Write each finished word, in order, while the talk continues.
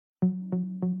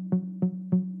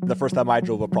The first time I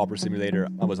drove a proper simulator,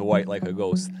 I was white like a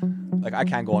ghost. Like, I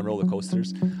can't go on roller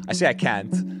coasters. I say I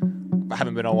can't. I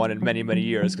haven't been on one in many, many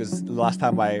years, because the last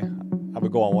time I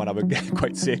would go on one, I would get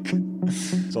quite sick.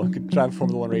 So I could drive a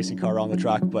Formula 1 racing car around the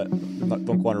track, but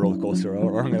don't go on a roller coaster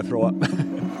or I'm going to throw up.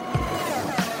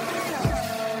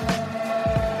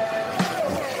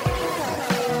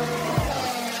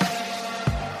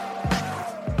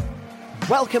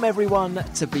 Welcome everyone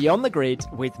to Beyond the Grid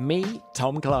with me,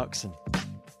 Tom Clarkson.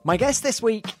 My guest this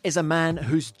week is a man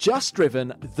who's just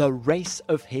driven the race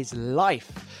of his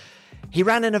life. He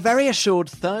ran in a very assured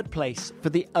third place for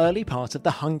the early part of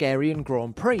the Hungarian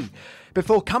Grand Prix,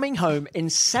 before coming home in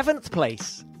seventh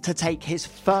place to take his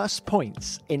first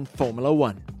points in Formula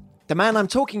 1. The man I'm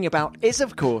talking about is,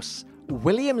 of course,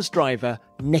 Williams driver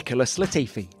Nicholas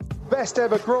Latifi. Best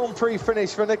ever Grand Prix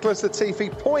finish for Nicholas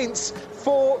Latifi. Points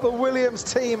for the Williams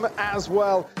team as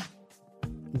well.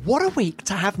 What a week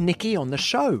to have Nicky on the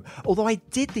show, although I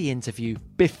did the interview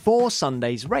before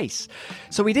Sunday's race,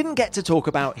 so we didn't get to talk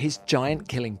about his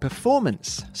giant-killing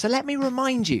performance. So let me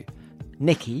remind you,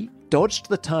 Nicky dodged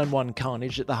the Turn 1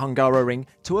 carnage at the Hungaroring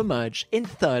to emerge in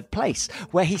third place,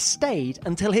 where he stayed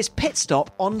until his pit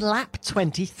stop on lap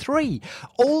 23,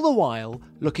 all the while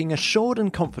looking assured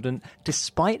and confident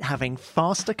despite having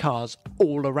faster cars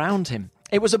all around him.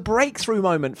 It was a breakthrough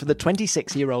moment for the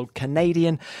 26-year-old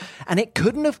Canadian, and it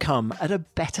couldn't have come at a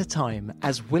better time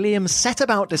as Williams set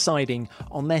about deciding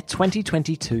on their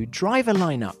 2022 driver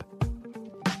lineup.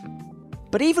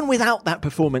 But even without that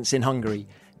performance in Hungary,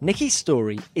 Nicky's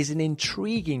story is an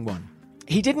intriguing one.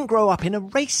 He didn't grow up in a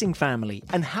racing family,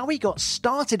 and how he got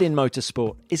started in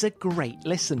motorsport is a great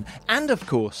listen. And of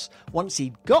course, once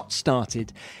he'd got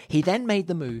started, he then made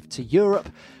the move to Europe,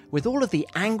 with all of the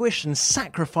anguish and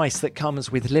sacrifice that comes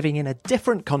with living in a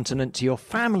different continent to your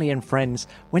family and friends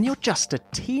when you're just a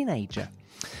teenager.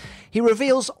 He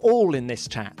reveals all in this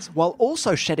chat, while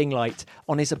also shedding light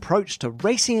on his approach to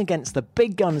racing against the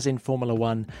big guns in Formula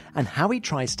 1 and how he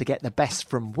tries to get the best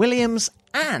from Williams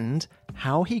and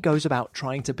how he goes about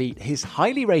trying to beat his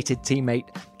highly rated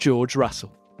teammate, George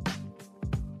Russell.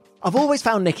 I've always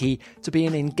found Nicky to be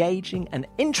an engaging and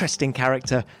interesting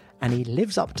character, and he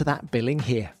lives up to that billing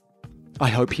here. I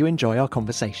hope you enjoy our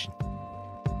conversation.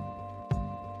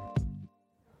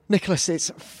 Nicholas,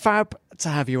 it's fab to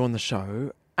have you on the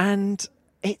show. And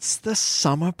it's the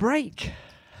summer break.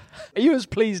 Are you as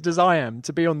pleased as I am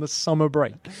to be on the summer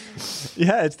break?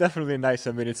 Yeah, it's definitely nice.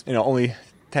 I mean, it's only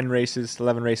 10 races,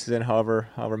 11 races in, however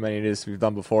many it is we've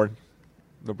done before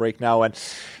the break now. And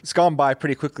it's gone by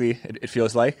pretty quickly, it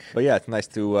feels like. But yeah, it's nice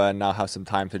to now have some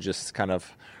time to just kind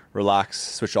of relax,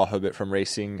 switch off a bit from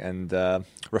racing and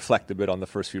reflect a bit on the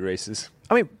first few races.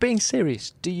 I mean, being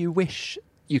serious, do you wish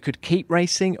you could keep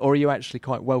racing, or are you actually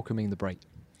quite welcoming the break?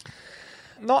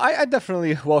 No, I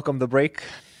definitely welcome the break.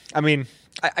 I mean,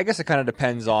 I guess it kind of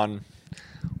depends on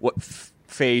what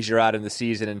phase you're at in the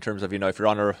season in terms of, if you're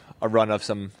on a run of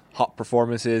some hot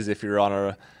performances, if you're on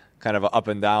a kind of a up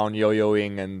and down,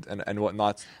 yo-yoing and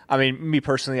whatnot. I mean, me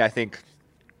personally, I think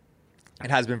it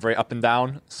has been very up and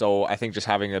down. So I think just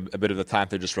having a bit of the time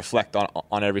to just reflect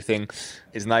on everything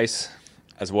is nice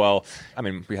as well. I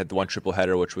mean, we had the one triple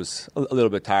header, which was a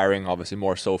little bit tiring, obviously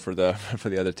more so for the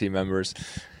other team members.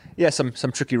 Yeah, some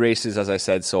tricky races, as I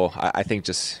said, so I think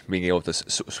just being able to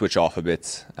switch off a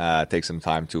bit, take some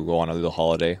time to go on a little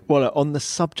holiday. Well, on the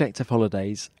subject of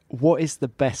holidays, what is the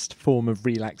best form of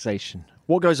relaxation?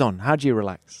 What goes on? How do you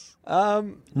relax?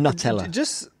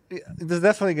 Nutella. There's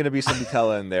definitely going to be some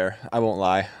Nutella in there, I won't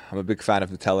lie. I'm a big fan of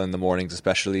Nutella in the mornings,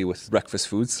 especially with breakfast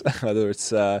foods, whether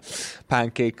it's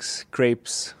pancakes,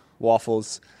 crepes,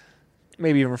 waffles,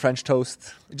 maybe even French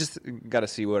toast. Just got to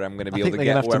see what I'm going to be able to get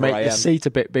wherever I am. I think they're going to have to make the seat a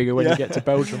bit bigger when you get to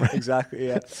Belgium. Right? Exactly,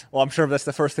 yeah. Well, I'm sure that's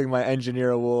the first thing my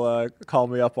engineer will call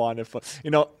me up on. If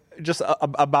just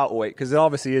about weight, because it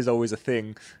obviously is always a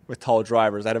thing with tall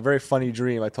drivers. I had a very funny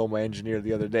dream I told my engineer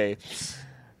the other day.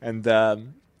 And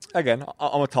again,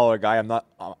 I'm a taller guy.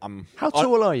 How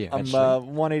tall are you? I'm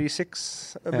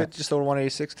 186, bit just over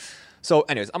 186. So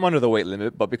anyways, I'm under the weight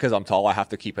limit, but because I'm tall, I have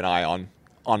to keep an eye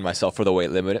on myself for the weight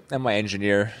limit. And my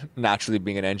engineer, naturally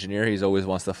being an engineer, he's always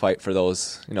wants to fight for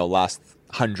those, last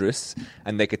hundredths.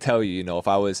 And they could tell you, if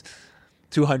I was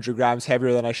 200 grams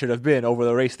heavier than I should have been over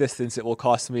the race distance, it will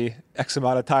cost me X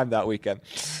amount of time that weekend.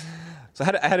 So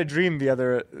I had a dream the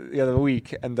other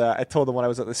week, and I told them when I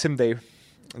was at the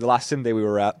last sim day we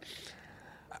were at,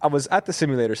 I was at the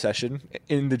simulator session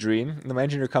in the dream, and my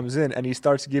engineer comes in and he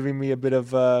starts giving me a bit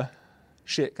of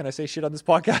shit. Can I say shit on this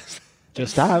podcast?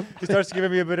 Just have. He starts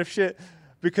giving me a bit of shit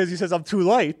because he says I'm too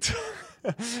light.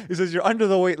 He says, you're under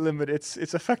the weight limit.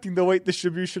 It's affecting the weight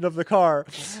distribution of the car.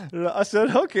 I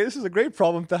said, okay, this is a great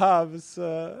problem to have. It's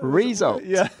Result.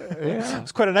 Yeah.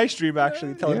 It's quite a nice dream,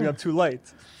 actually, telling me I'm too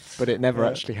light. But it never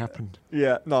actually happened.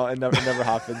 Yeah, no, it never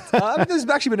happened. There's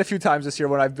actually been a few times this year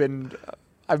when I've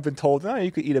been told,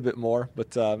 you could eat a bit more.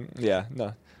 But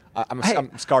no.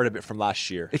 I'm scarred a bit from last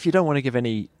year. If you don't want to give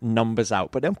any numbers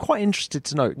out, but I'm quite interested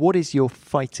to know, what is your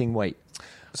fighting weight?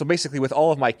 So basically, with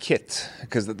all of my kit,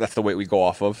 because that's the weight we go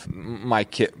off of, my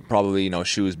kit probably,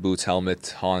 shoes, boots,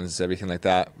 helmet, Hans, everything like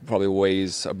that, probably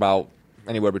weighs about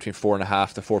anywhere between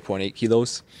 4.5 to 4.8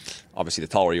 kilos. Obviously, the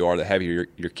taller you are, the heavier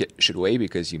your kit should weigh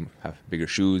because you have bigger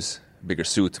shoes, bigger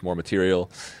suit, more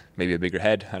material, maybe a bigger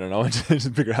head. I don't know, just a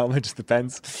bigger helmet, just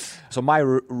depends. So my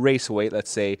race weight, let's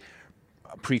say,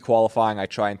 pre-qualifying, I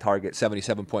try and target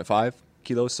 77.5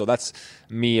 kilos. So that's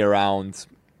me around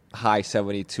high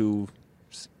 72,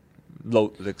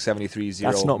 low 73,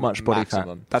 0. That's not much body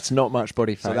fat. That's not much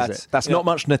body fat. So that's not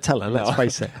much Nutella, let's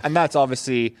face it. And that's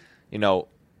obviously,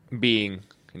 being,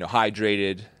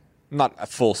 hydrated, not a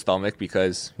full stomach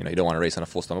because, you don't want to race on a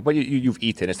full stomach, but you've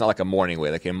eaten. It's not like a morning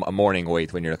weight, like a morning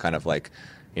weight when you're kind of like,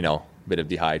 bit of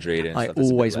dehydrated. I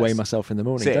always weigh myself in the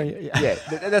morning, don't you? Yeah,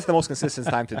 that's the most consistent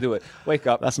time to do it. Wake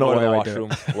up, that's not go to the I washroom,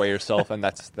 do it. Weigh yourself, and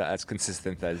that's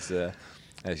consistent as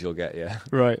you'll get. Yeah.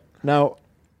 Right. Now,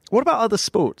 what about other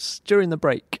sports during the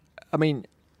break? I mean,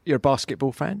 you're a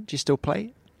basketball fan. Do you still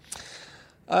play?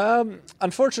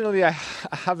 Unfortunately, I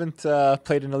haven't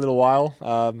played in a little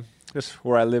while. Just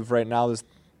where I live right now, at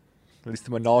least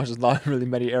to my knowledge, there's not really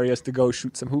many areas to go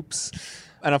shoot some hoops.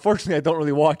 And unfortunately, I don't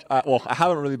really watch. I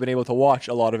haven't really been able to watch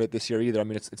a lot of it this year either. I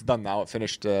mean, it's done now. It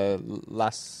finished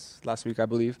last week, I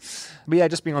believe. But yeah,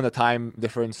 just being on the time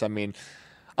difference. I mean,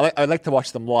 I like to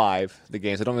watch them live, the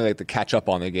games. I don't really like to catch up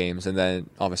on the games, and then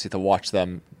obviously to watch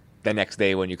them the next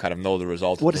day when you kind of know the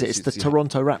result. What is it? It's the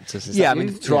Toronto Raptors. Is yeah, I mean,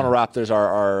 the Toronto Raptors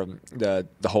are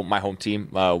my home team.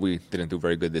 We didn't do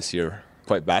very good this year.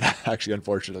 Quite bad, actually.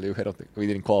 Unfortunately, I don't think we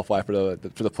didn't qualify for the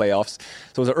playoffs.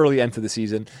 So it was an early end to the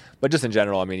season. But just in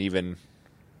general, I mean, even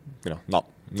not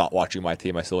watching my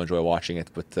team, I still enjoy watching it.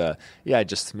 But I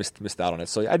just missed out on it.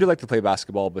 So I do like to play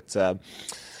basketball, but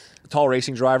tall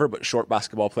racing driver, but short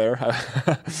basketball player.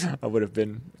 I would have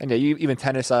been. And yeah, even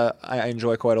tennis, I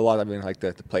enjoy quite a lot. I mean, I like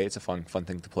to play. It's a fun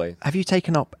thing to play. Have you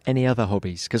taken up any other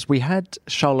hobbies? Because we had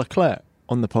Charles Leclerc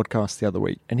on the podcast the other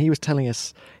week, and he was telling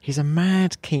us he's a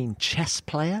mad keen chess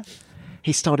player.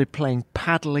 He started playing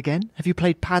paddle again. Have you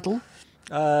played paddle?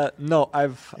 No,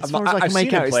 I've. As far as I can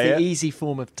make out, it's the easy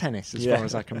form of tennis. As far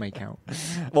as I can make out.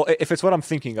 Well, if it's what I'm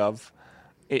thinking of,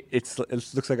 it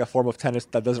looks like a form of tennis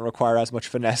that doesn't require as much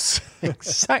finesse.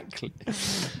 Exactly.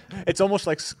 It's almost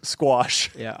like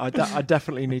squash. Yeah, I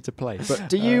definitely need to play. But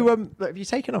do you? Have you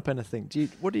taken up anything? Do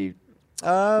you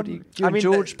and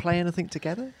George play anything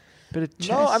together? Bit of chess,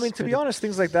 no, I mean, to be honest,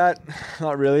 things like that,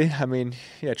 not really. I mean,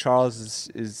 yeah, Charles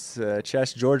is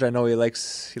chess. George, I know he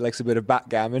likes a bit of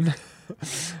backgammon.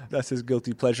 That's his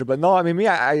guilty pleasure. But no, I mean, me,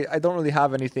 I don't really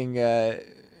have anything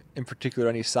in particular,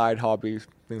 any side hobbies,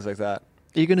 things like that.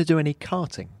 Are you going to do any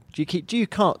karting? Do you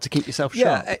kart to keep yourself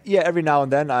sharp? Yeah. Every now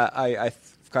and then, I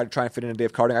kind of try and fit in a day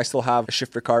of karting. I still have a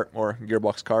shifter kart or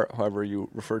gearbox kart, however you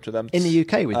refer to them. In the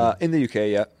UK, with you? In the UK,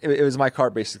 yeah. It was my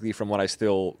kart basically from when I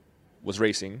still was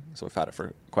racing, so I've had it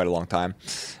for quite a long time.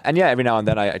 And yeah, every now and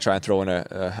then I try and throw in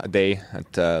a day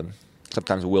at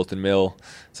sometimes Wilton Mill,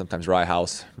 sometimes Rye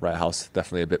House. Rye House,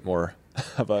 definitely a bit more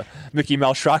of a Mickey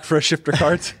Mouse track for a shifter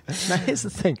kart. Now here's the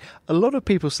thing, a lot of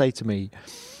people say to me,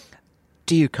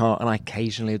 do you kart? And I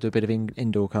occasionally do a bit of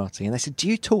indoor karting, and they said, do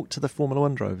you talk to the Formula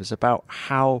One drivers about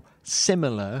how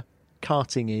similar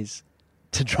karting is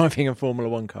to driving a Formula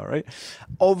One car, right?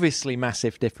 Obviously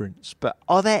massive difference, but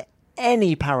are there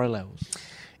any parallels?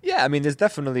 Yeah, I mean, there's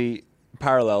definitely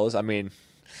parallels. I mean,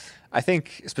 I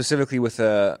think specifically with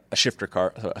a shifter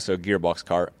car, so a gearbox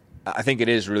car, I think it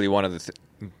is really one of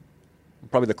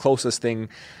probably the closest thing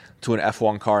to an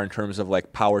F1 car in terms of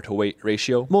like power to weight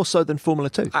ratio. More so than Formula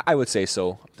 2? I would say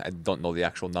so. I don't know the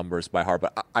actual numbers by heart,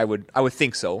 but I would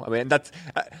think so. I mean, that's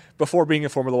before being in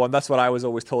Formula 1, that's what I was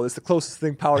always told. It's the closest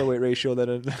thing power to weight ratio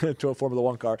to a Formula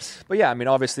 1 car. But yeah, I mean,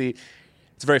 obviously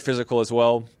it's very physical as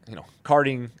well.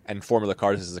 Karting and Formula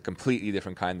cars is a completely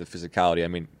different kind of physicality. I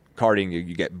mean, karting,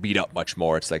 you get beat up much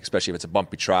more. It's like, especially if it's a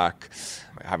bumpy track,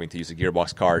 having to use a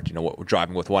gearbox kart,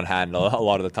 driving with one hand a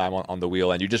lot of the time on the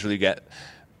wheel, and you just really get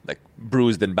like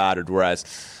bruised and battered. Whereas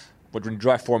when you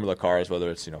drive Formula cars,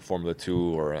 whether it's Formula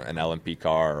 2 or an LMP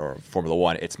car or Formula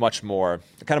 1, it's much more,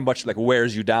 it kind of much like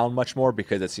wears you down much more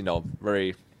because it's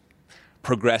very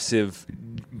progressive,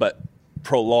 but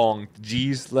prolonged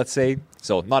G's, let's say.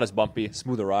 So not as bumpy,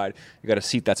 smoother ride. You got a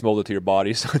seat that's molded to your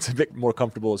body, so it's a bit more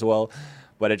comfortable as well.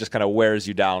 But it just kind of wears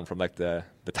you down from like the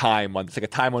time. It's like a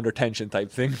time under tension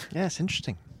type thing. Yeah, it's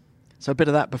interesting. So a bit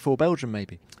of that before Belgium,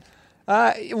 maybe.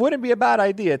 It wouldn't be a bad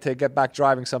idea to get back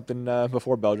driving something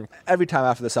before Belgium. Every time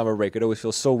after the summer break, it always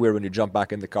feels so weird when you jump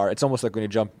back in the car. It's almost like when you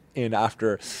jump in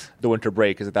after the winter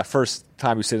break. Is that first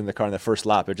time you sit in the car in the first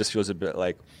lap, it just feels a bit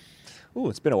like, ooh,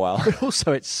 it's been a while. But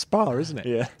also, it's Spa, isn't it?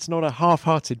 Yeah. It's not a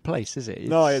half-hearted place, is it?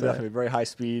 No, definitely. Very high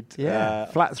speed. Yeah.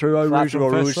 Flat through Eau Rouge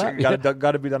on first lap.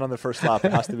 Got to be done on the first lap.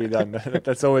 It has to be done.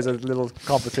 That's always a little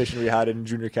competition we had in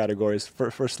junior categories.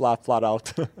 First lap, flat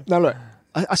out. Now, look,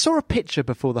 I saw a picture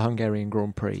before the Hungarian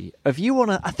Grand Prix of you on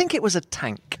I think it was a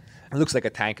tank. It looks like a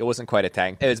tank. It wasn't quite a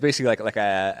tank. It was basically like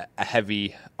a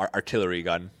heavy artillery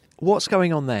gun. What's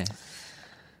going on there?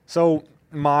 So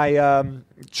my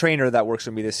trainer that works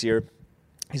with me this year,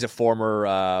 he's a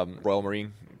former Royal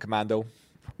Marine Commando,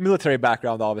 military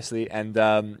background, obviously, and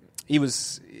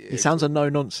he sounds a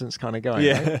no-nonsense kind of guy.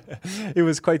 Yeah, right? he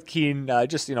was quite keen,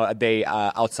 just a day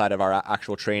outside of our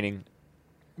actual training,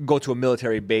 go to a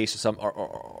military base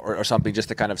or something just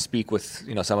to kind of speak with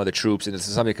some of the troops, and this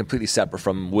is something completely separate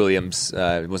from Williams.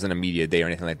 It wasn't a media day or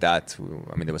anything like that.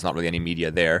 I mean, there was not really any media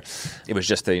there. It was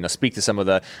just to speak to some of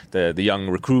the young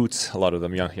recruits, a lot of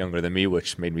them younger than me,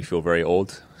 which made me feel very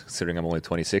old considering I'm only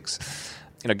 26.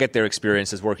 Get their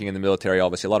experiences working in the military.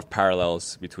 Obviously, a lot of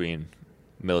parallels between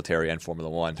military and Formula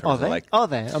One. Are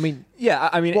there? I mean, yeah.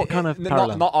 I mean, what kind of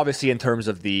parallel? Not obviously in terms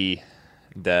of the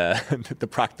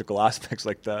practical aspects,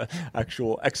 like the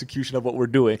actual execution of what we're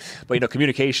doing, but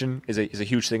communication is a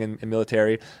huge thing in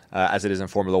military, as it is in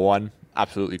Formula One.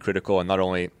 Absolutely critical, and not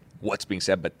only what's being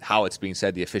said, but how it's being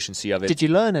said, the efficiency of it. Did you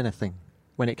learn anything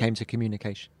when it came to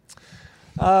communication?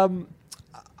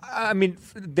 I mean,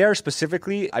 there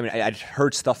specifically, I'd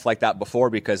heard stuff like that before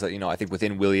because, I think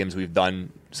within Williams, we've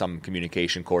done some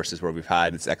communication courses where we've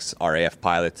had this ex-RAF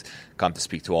pilot come to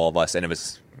speak to all of us. And it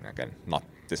was, again, not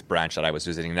this branch that I was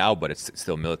visiting now, but it's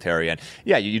still military. And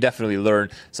yeah, you definitely learn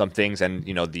some things and,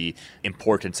 the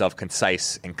importance of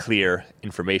concise and clear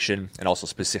information and also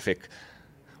specific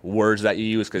words that you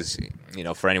use. Because,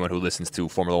 for anyone who listens to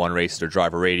Formula One races or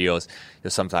driver radios,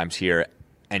 you'll sometimes hear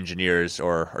engineers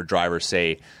or drivers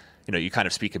say, you kind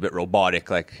of speak a bit robotic,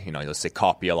 like, you'll say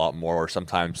copy a lot more, or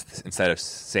sometimes instead of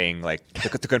saying, like,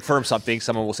 to confirm something,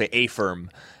 someone will say affirm.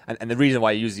 And the reason why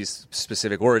I use these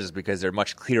specific words is because they're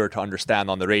much clearer to understand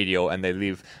on the radio, and they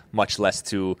leave much less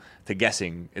to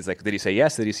guessing. It's like, did he say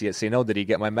yes? Did he say no? Did he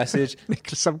get my message?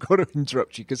 Nicholas, I've got to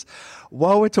interrupt you, because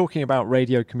while we're talking about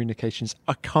radio communications,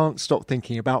 I can't stop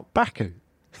thinking about Baku.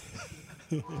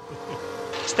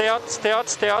 Stay out, stay out,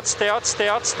 stay out, stay out, stay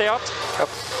out, stay out. Yep.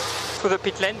 Through the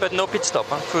pit lane, but no pit stop.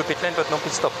 Through the pit lane, but no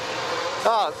pit stop.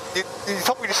 You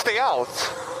told me to stay out.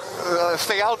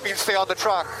 Stay out means stay on the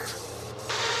track.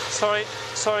 Sorry.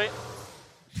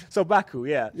 So Baku,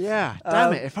 yeah. Yeah,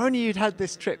 damn it. If only you'd had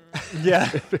this trip.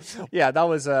 Yeah. Yeah, that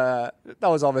was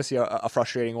obviously a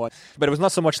frustrating one. But it was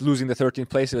not so much losing the 13th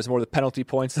place, it was more the penalty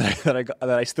points that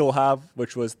I still have,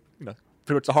 which was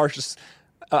pretty much the harshest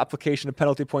application of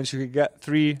penalty points you could get.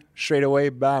 3 straight away,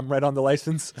 bam, right on the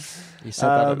license. You said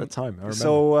that at the time, I remember.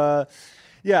 So,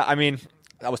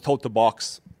 I was told to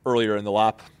box earlier in the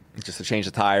lap just to change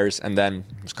the tires, and then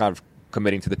was kind of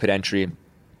committing to the pit entry.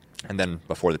 And then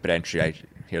before the pit entry, I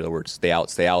hear the words, stay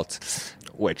out,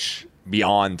 which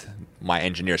beyond my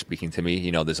engineer speaking to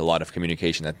me, there's a lot of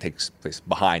communication that takes place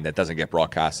behind that doesn't get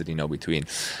broadcasted, between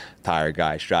tire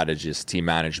guy, strategists, team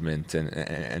management,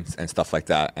 and stuff like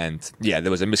that. And yeah,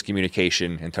 there was a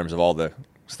miscommunication in terms of all the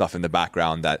stuff in the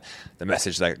background, that the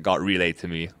message that got relayed to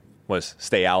me was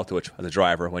stay out, which as a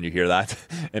driver, when you hear that,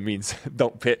 it means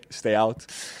don't pit, stay out.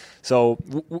 So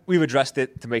we've addressed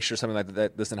it to make sure something like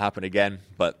that doesn't happen again.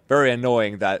 But very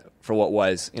annoying that for what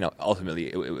was, ultimately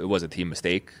it was a team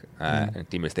mistake. And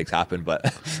team mistakes happen,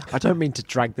 but I don't mean to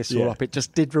drag this all up. It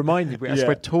just did remind me as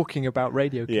we're talking about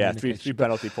radio communication. Yeah, 3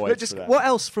 penalty points. What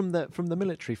else from the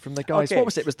military, from the guys? Okay. What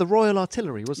was it? It was the Royal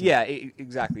Artillery, wasn't it? Yeah,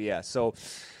 exactly. Yeah. So.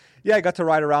 Yeah, I got to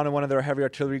ride around in one of their heavy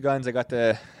artillery guns. I got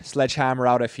to sledgehammer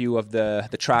out a few of the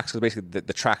tracks, because basically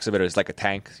the tracks of it is like a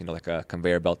tank, like a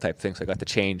conveyor belt type thing. So I got to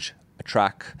change a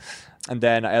track. And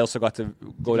then I also got to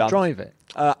go down. Drive it?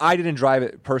 I didn't drive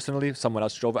it personally. Someone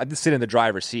else drove it. I did sit in the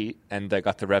driver's seat, and I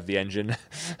got to rev the engine,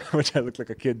 which I looked like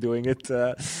a kid doing it.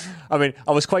 I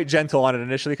was quite gentle on it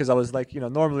initially, because I was like,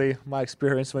 normally my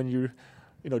experience when you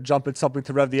jump at something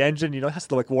to rev the engine, it has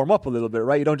to like warm up a little bit,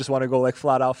 right? You don't just want to go like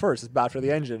flat out first. It's bad for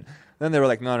the engine. Then they were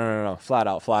like, no, flat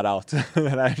out.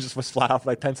 And I just was flat out for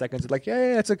like 10 seconds. Like,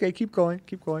 yeah, it's okay. Keep going.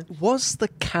 Was the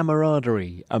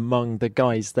camaraderie among the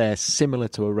guys there similar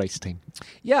to a race team?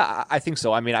 Yeah, I think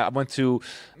so. I mean, I went to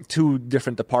 2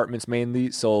 different departments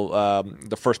mainly. So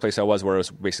the first place I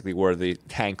was basically where the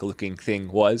tank-looking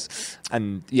thing was.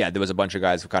 And yeah, there was a bunch of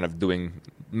guys who kind of doing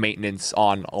maintenance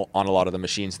on a lot of the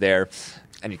machines there.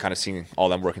 And you kind of seeing all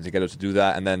them working together to do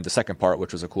that. And then the second part,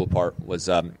 which was a cool part, was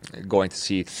going to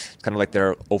see kind of like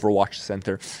their Overwatch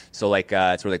center. So like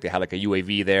it's where like they had like a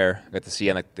UAV there. I got to see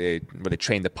and like where they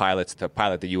trained the pilots to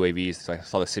pilot the UAVs. So I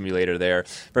saw the simulator there.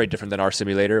 Very different than our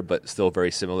simulator, but still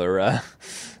very similar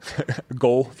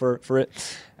goal for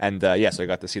it. And so I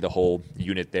got to see the whole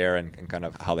unit there and kind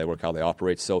of how they work, how they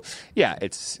operate. So yeah,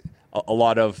 it's a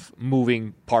lot of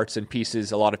moving parts and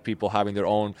pieces. A lot of people having their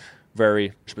own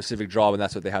very specific job, and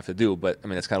that's what they have to do. But I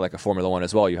mean, it's kind of like a Formula One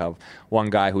as well. You have one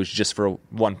guy who's just for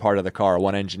one part of the car,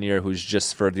 one engineer who's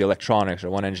just for the electronics, or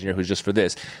one engineer who's just for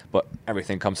this. But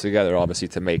everything comes together, obviously,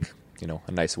 to make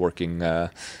a nice working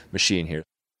machine here.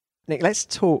 Nick, let's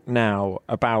talk now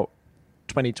about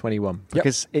 2021,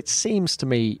 because it seems to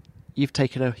me you've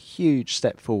taken a huge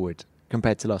step forward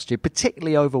compared to last year,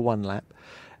 particularly over one lap.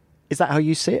 Is that how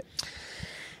you see it?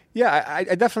 Yeah,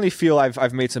 I definitely feel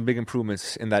I've made some big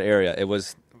improvements in that area. It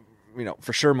was,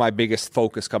 for sure my biggest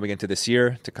focus coming into this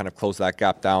year to kind of close that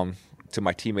gap down to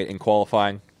my teammate in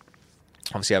qualifying.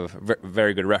 Obviously, I have a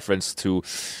very good reference to,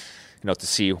 to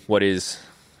see what is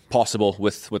possible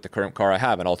with the current car I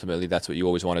have, and ultimately that's what you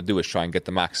always want to do, is try and get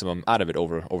the maximum out of it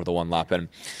over the one lap. And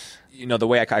the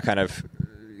way I kind of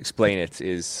explain it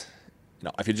is,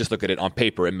 if you just look at it on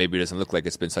paper, it maybe doesn't look like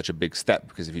it's been such a big step,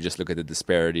 because if you just look at the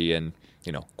disparity and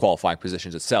qualifying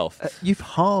positions itself, you've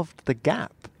halved the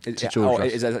gap to George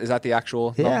Russell. Is that the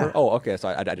actual number? Oh, okay. So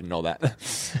I didn't know that.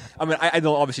 I mean, I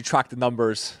don't obviously track the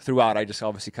numbers throughout. I just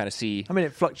obviously kind of see. I mean,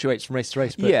 it fluctuates from race to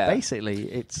race, but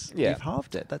basically, you've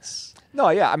halved it. That's no,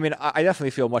 yeah. I mean, I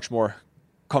definitely feel much more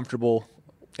comfortable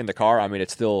in the car. I mean,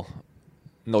 it's still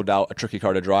no doubt a tricky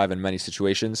car to drive in many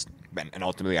situations, and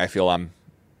ultimately, I feel I'm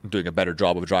doing a better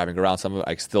job of driving around some of it.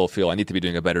 I still feel I need to be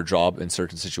doing a better job in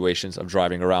certain situations of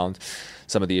driving around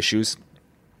some of the issues,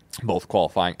 both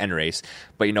qualifying and race.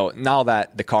 But, now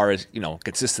that the car is,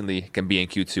 consistently can be in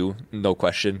Q2, no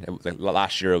question.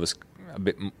 Last year it was a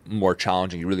bit more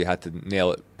challenging. You really had to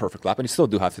nail it perfect lap, and you still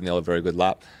do have to nail a very good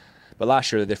lap. But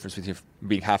last year, the difference between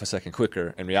being half a second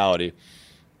quicker in reality,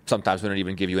 sometimes we don't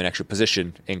even give you an extra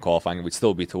position in qualifying, and we'd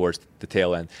still be towards the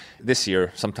tail end. This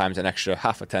year, sometimes an extra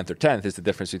half a tenth or tenth is the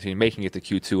difference between making it to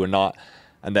Q2 or not.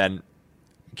 And then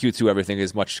Q2, everything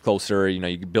is much closer. You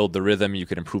can build the rhythm, you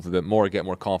can improve a bit more, get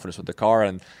more confidence with the car,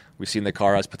 and we've seen the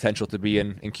car has potential to be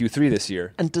in Q3 this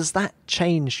year. And does that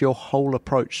change your whole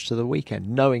approach to the weekend,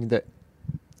 knowing that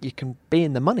you can be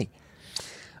in the money?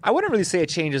 I wouldn't really say it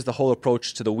changes the whole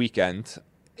approach to the weekend.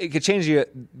 It could change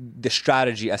the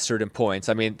strategy at certain points.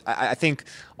 I mean, I think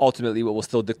ultimately what will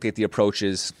still dictate the approach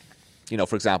is,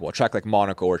 for example, a track like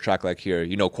Monaco or a track like here,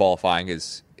 qualifying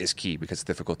is key because it's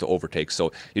difficult to overtake.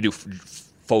 So you do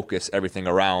focus everything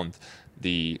around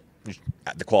the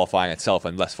qualifying itself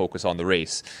and less focus on the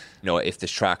race. If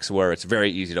there's tracks where it's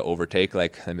very easy to overtake,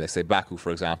 like let's say Baku,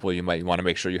 for example, you might want to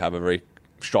make sure you have a very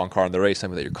strong car in the race,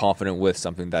 something that you're confident with,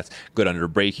 something that's good under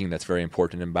braking. That's very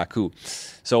important in Baku.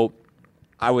 So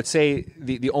I would say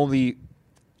the only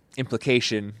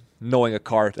implication knowing a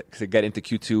car that could get into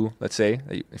Q2, let's say,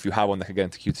 if you have one that could get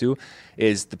into Q2,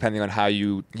 is depending on how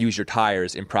you use your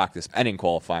tires in practice and in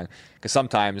qualifying. Because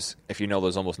sometimes, if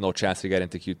there's almost no chance to get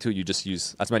into Q2, you just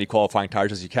use as many qualifying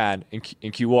tires as you can in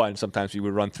Q1. Sometimes we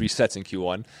would run 3 sets in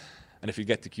Q1. And if you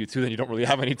get to Q2, then you don't really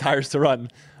have any tires to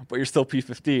run, but you're still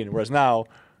P15. Whereas now,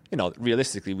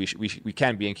 realistically, we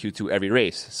can be in Q2 every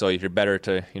race. So you're better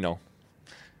to,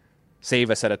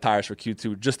 save a set of tires for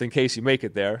Q2 just in case you make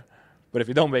it there. But if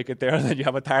you don't make it there, then you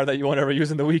have a tire that you won't ever use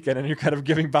in the weekend, and you're kind of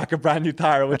giving back a brand new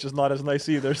tire, which is not as nice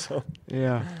either. So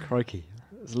yeah, crikey.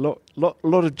 There's a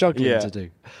lot of juggling to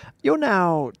do. You're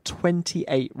now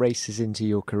 28 races into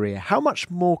your career. How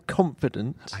much more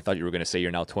confident? I thought you were going to say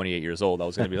you're now 28 years old. I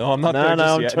was going to be, I'm not there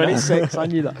just I'm yet. 26. I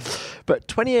knew that. But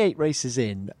 28 races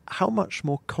in, how much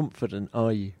more confident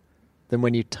are you than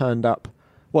when you turned up?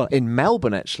 Well, in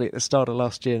Melbourne, actually, at the start of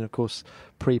last year, and of course,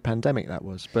 pre-pandemic that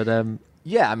was. But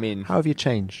yeah, I mean, how have you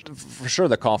changed? For sure,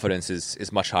 the confidence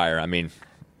is much higher. I mean,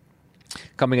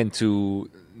 coming into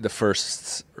the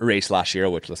first race last year,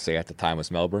 which let's say at the time was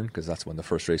Melbourne, because that's when the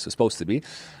first race was supposed to be.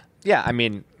 Yeah, I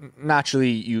mean,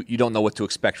 naturally, you don't know what to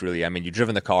expect, really. I mean, you've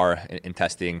driven the car in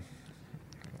testing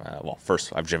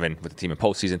first I've driven with the team in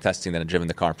postseason testing, then I've driven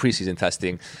the car in preseason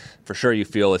testing. For sure, you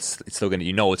feel it's still going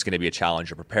to, it's going to be a challenge.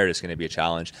 You're prepared it's going to be a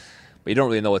challenge, but you don't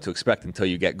really know what to expect until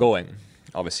you get going.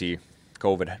 Obviously,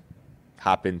 COVID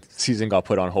happened, season got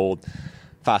put on hold.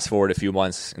 Fast forward a few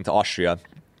months into Austria,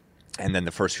 and then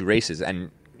the first few races,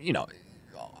 and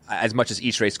as much as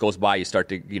each race goes by, you start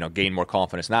to gain more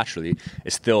confidence naturally.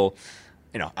 It's still,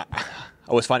 it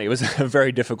was funny. It was a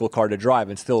very difficult car to drive,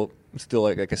 and still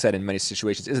like I said, in many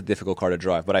situations, is a difficult car to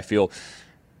drive. But I feel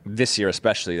this year,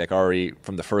 especially, like already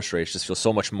from the first race, just feel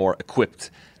so much more equipped,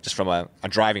 just from a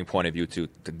driving point of view, to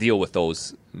deal with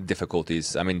those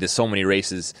difficulties. I mean, there's so many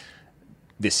races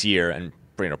this year, and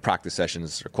practice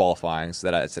sessions or qualifying, so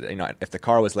that I said, if the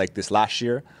car was like this last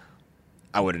year,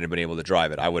 I wouldn't have been able to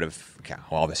drive it. I would have,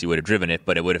 obviously would have driven it,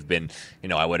 but it would have been,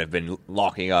 I would have been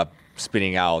locking up,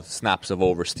 spinning out, snaps of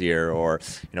oversteer, or,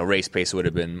 race pace would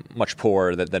have been much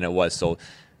poorer than it was. So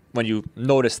when you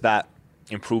notice that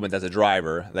improvement as a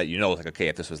driver, that like, okay,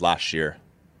 if this was last year,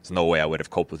 there's no way I would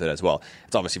have coped with it as well.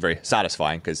 It's obviously very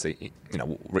satisfying because,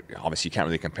 obviously you can't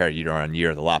really compare year on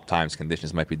year. The lap times,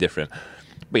 conditions might be different.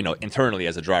 But, internally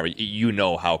as a driver,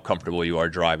 how comfortable you are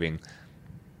driving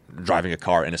a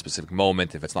car in a specific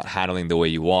moment, if it's not handling the way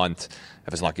you want,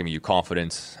 if it's not giving you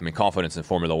confidence. I mean, confidence in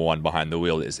Formula One behind the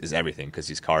wheel is everything, because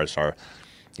these cars are,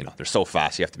 they're so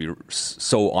fast. You have to be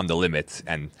so on the limit.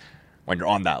 And when you're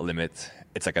on that limit,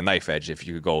 it's like a knife edge if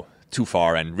you could go too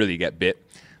far and really get bit.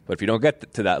 But if you don't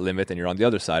get to that limit and you're on the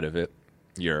other side of it,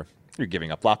 you're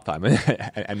giving up lap time,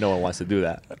 and no one wants to do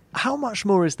that. How much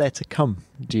more is there to come,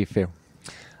 do you feel?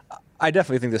 I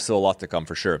definitely think there's still a lot to come,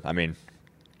 for sure. I mean,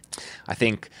 I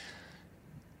think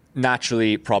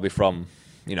naturally, probably from,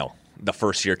 the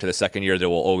first year to the second year, there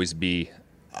will always be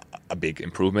a big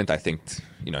improvement. I think,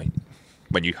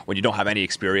 when you don't have any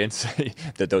experience,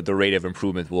 the rate of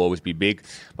improvement will always be big.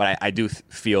 But I do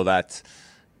feel that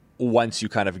once you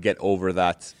kind of get over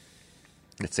that,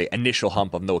 let's say, initial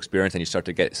hump of no experience, and you start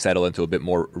to get settled into a bit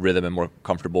more rhythm and more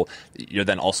comfortable, you're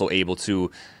then also able to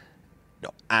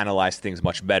analyze things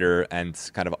much better and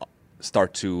kind of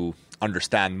start to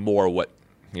understand more what,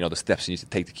 the steps you need to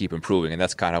take to keep improving. And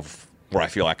that's kind of where I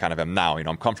feel I kind of am now. I'm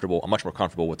much more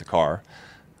comfortable with the car.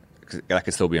 I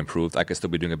could still be improved. I could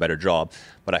still be doing a better job.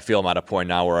 But I feel I'm at a point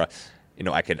now where,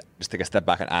 I could just take a step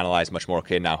back and analyze much more.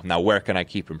 Okay, now where can I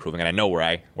keep improving? And I know where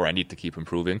I need to keep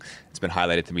improving. It's been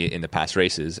highlighted to me in the past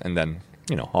races. And then,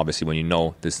 obviously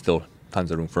when there's still tons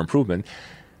of room for improvement,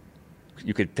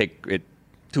 you could take it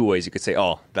two ways. You could say,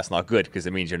 oh, that's not good, because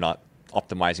it means you're not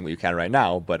optimizing what you can right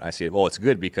now. But I see, well, it's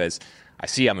good because I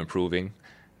see I'm improving.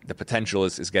 The potential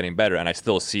is getting better, and I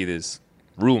still see this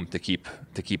room to keep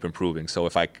improving. So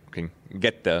if I can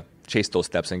chase those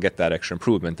steps and get that extra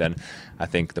improvement, then I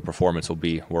think the performance will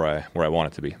be where I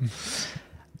want it to be.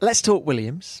 Let's talk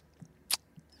Williams.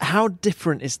 How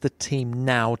different is the team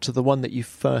now to the one that you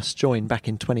first joined back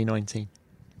in 2019?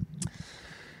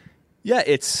 Yeah,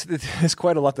 it's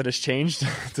quite a lot that has changed,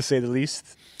 to say the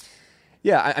least.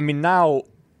 Yeah, I mean, now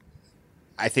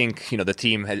I think, the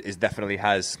team is definitely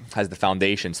has the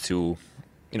foundations to,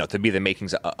 to be the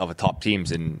makings of a top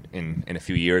teams in a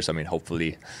few years. I mean,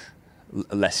 hopefully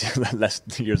less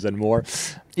years than more.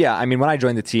 Yeah, I mean, when I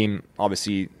joined the team,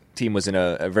 obviously, team was in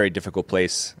a very difficult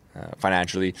place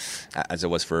financially, as it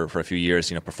was for a few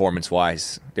years.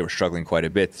 Performance-wise, they were struggling quite a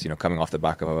bit, coming off the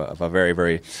back of a very,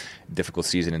 very difficult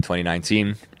season in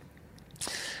 2019.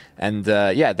 And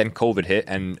then COVID hit,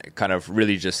 and kind of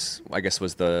really just, I guess,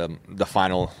 was the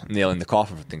final nail in the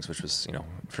coffin for things, which was,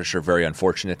 for sure very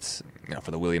unfortunate,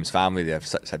 for the Williams family. They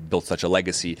have built such a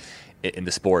legacy in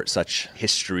the sport, such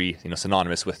history,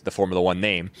 synonymous with the Formula One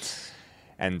name.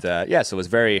 And so it was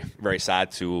very, very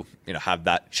sad to, have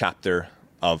that chapter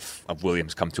of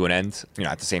Williams come to an end.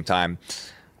 At the same time,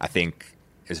 I think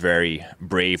it's very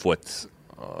brave what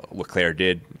Claire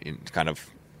did in kind of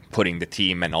putting the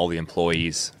team and all the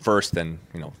employees first, and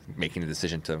making the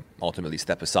decision to ultimately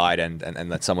step aside and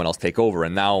let someone else take over.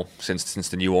 And now, since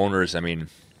the new owners, I mean,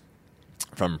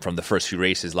 from the first few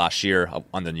races last year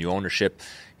under new ownership,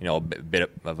 a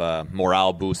bit of a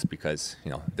morale boost, because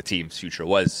the team's future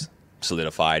was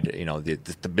solidified. The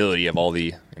stability of all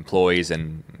the employees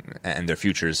and their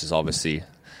futures is obviously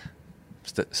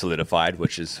solidified,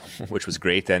 which was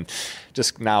great. And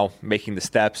just now making the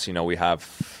steps, we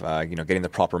have getting the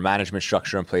proper management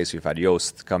structure in place. We've had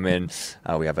Joost come in,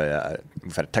 we've had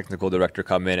a technical director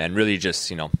come in, and really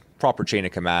just proper chain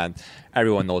of command.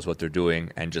 Everyone knows what they're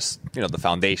doing, and just the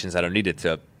foundations that are needed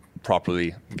to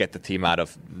properly get the team out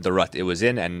of the rut it was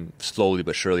in and slowly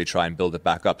but surely try and build it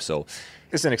back up. So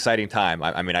it's an exciting time.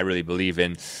 I mean, I really believe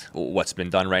in what's been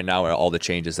done right now, all the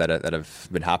changes that have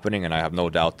been happening, and I have no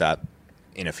doubt that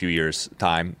in a few years'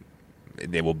 time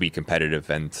they will be competitive.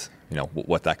 And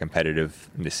what that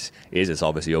competitiveness is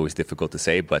obviously always difficult to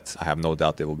say, but I have no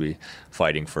doubt they will be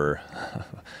fighting for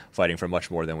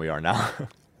much more than we are now.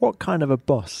 What kind of a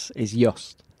boss is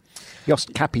Jost?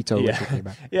 Jost Capito, we're talking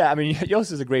about. Yeah, I mean,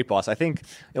 Jost is a great boss. I think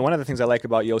one of the things I like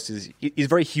about Jost is he's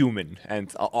very human,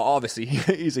 and obviously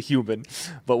he's a human.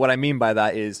 But what I mean by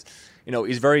that is,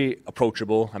 he's very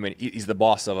approachable. I mean, he's the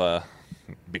boss of a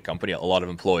big company, a lot of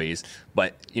employees.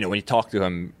 But when you talk to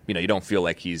him, you don't feel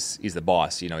like he's the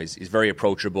boss. He's very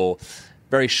approachable,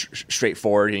 very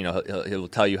straightforward. He'll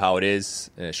tell you how it is,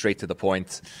 straight to the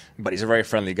point. But he's a very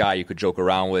friendly guy you could joke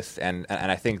around with, and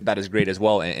I think that is great as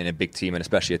well in a big team, and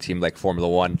especially a team like Formula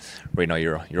One, where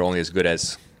you're only as good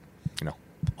as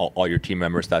all your team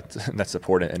members that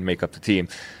support it and make up the team.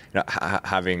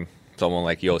 Having someone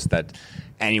like Jost that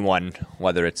anyone,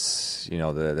 whether it's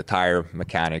the tire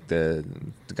mechanic, the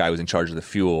guy who's in charge of the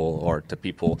fuel, or to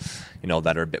people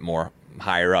that are a bit more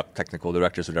higher up, technical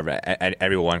directors, whatever,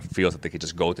 everyone feels that they could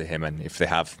just go to him, and if they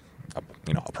have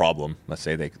a problem, let's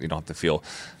say, they don't have to feel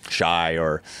shy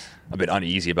or a bit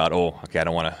uneasy about, I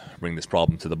don't want to bring this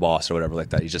problem to the boss or whatever like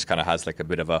that. He just kind of has like a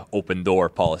bit of a open door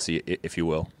policy, if you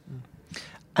will.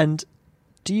 And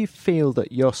do you feel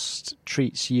that Jost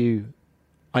treats you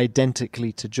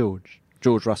identically to George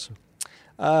Russell?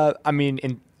 I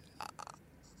mean,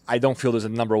 I don't feel there's a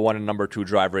number one and number two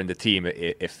driver in the team,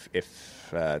 if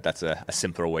that's a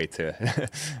simpler way to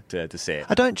say it.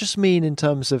 I don't just mean in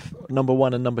terms of number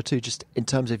one and number two, just in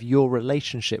terms of your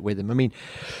relationship with him. I mean,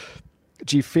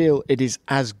 do you feel it is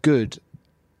as good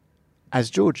as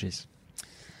George's?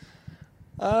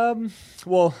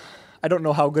 Well, I don't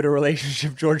know how good a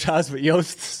relationship George has with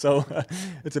Jost, so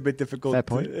it's a bit difficult. Fair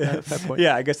point. Fair point.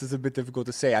 Yeah, I guess it's a bit difficult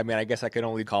to say. I mean, I guess I can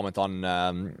only comment on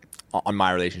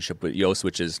my relationship with Jost,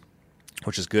 which is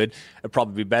good. It'd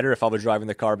probably be better if I was driving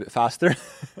the car a bit faster.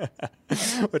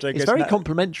 Which I guess he's very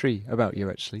complimentary about you,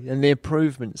 actually, and the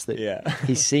improvements that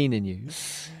he's seen in you.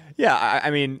 Yeah, I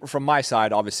mean, from my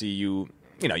side, obviously, you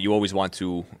always want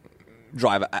to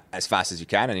drive as fast as you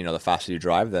can, and the faster you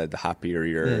drive, the happier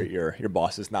your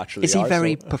bosses naturally are. Is he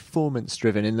very performance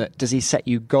driven in that? Does he set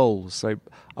you goals? So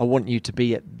I want you to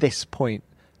be at this point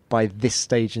by this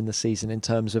stage in the season, in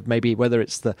terms of maybe whether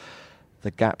it's the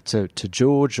gap to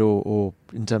George or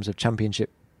in terms of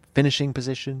championship finishing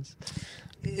positions?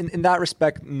 In that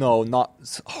respect, no,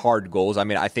 not hard goals. I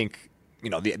mean, I think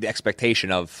the expectation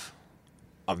of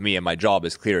me and my job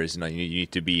is clear. Is you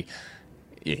need to be.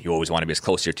 You always want to be as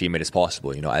close to your teammate as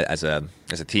possible. As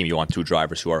a team, you want two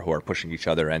drivers who are pushing each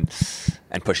other and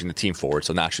pushing the team forward.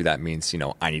 So naturally, that means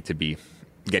I need to be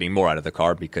getting more out of the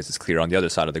car, because it's clear on the other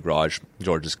side of the garage,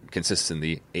 George is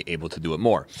consistently able to do it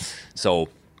more. So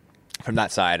from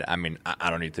that side, I mean, I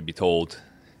don't need to be told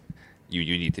you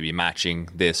need to be matching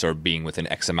this or being within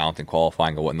X amount in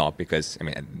qualifying or whatnot, because I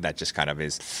mean that just kind of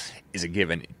is a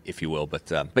given, if you will.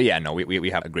 But yeah, no, we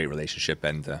have a great relationship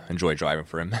and enjoy driving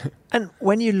for him. And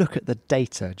when you look at the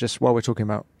data, just while we're talking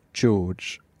about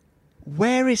George,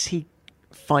 where is he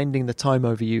finding the time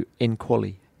over you in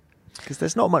quali? Because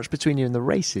there's not much between you in the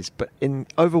races, but in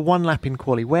over one lap in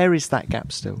quali, where is that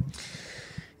gap still?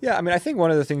 Yeah, I mean, I think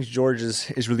one of the things George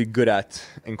is really good at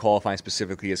in qualifying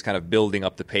specifically is kind of building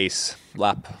up the pace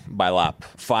lap by lap,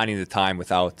 finding the time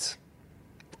without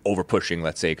over pushing,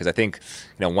 let's say. Because I think,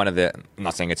 one of the, I'm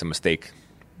not saying it's a mistake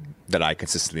that I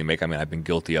consistently make. I mean, I've been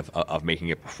guilty of making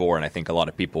it before, and I think a lot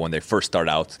of people, when they first start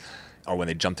out or when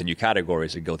they jump to new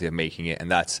categories, are guilty of making it.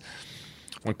 And that's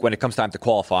when it comes time to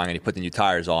qualifying and you put the new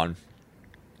tires on,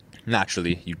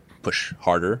 naturally you push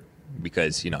harder,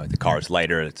 because the car is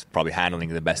lighter, it's probably handling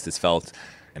the best it's felt.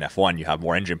 In F1, you have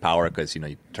more engine power because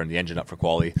you turn the engine up for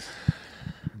quali.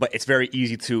 But it's very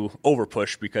easy to over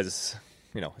push because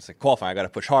it's like qualifying, I got to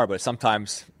push hard, but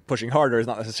sometimes pushing harder is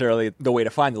not necessarily the way to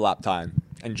find the lap time.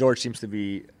 And George seems to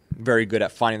be very good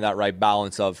at finding that right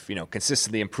balance of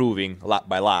consistently improving lap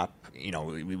by lap.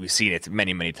 We've seen it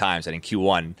many times that in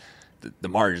Q1 the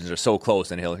margins are so close,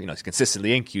 and he's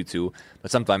consistently in Q2, but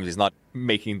sometimes he's not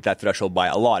making that threshold by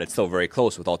a lot. It's still very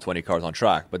close with all 20 cars on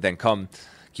track. But then come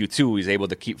Q2, he's able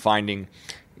to keep finding,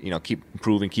 keep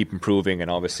improving,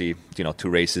 and obviously, 2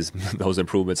 races, those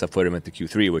improvements have put him into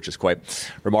Q3, which is quite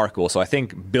remarkable. So I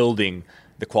think building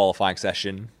the qualifying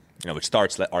session, which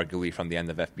starts arguably from the end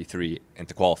of FP3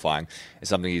 into qualifying, is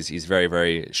something he's very,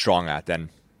 very strong at. And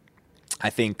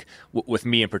I think with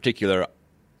me in particular,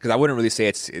 because I wouldn't really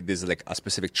say there's like a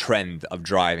specific trend of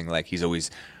driving, like he's always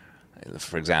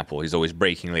for example, he's always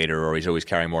braking later, or he's always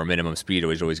carrying more minimum speed,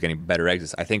 or he's always getting better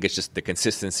exits. I think it's just the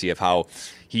consistency of how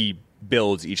he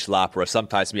builds each lap, where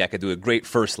sometimes I could do a great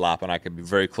first lap and I could be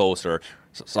very close, or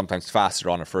sometimes faster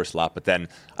on a first lap, but then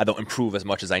I don't improve as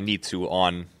much as I need to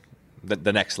on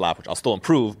the next lap, which I'll still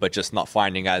improve, but just not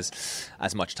finding as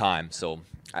much time. So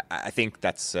I think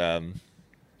that's...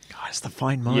 God, it's the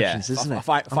fine margins, isn't it?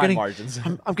 Fine margins.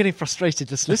 I'm getting frustrated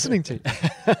just listening to you.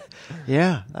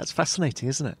 Yeah, that's fascinating,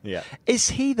 isn't it? Yeah. Is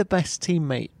he the best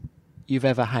teammate you've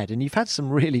ever had? And you've had some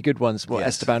really good ones. Yes.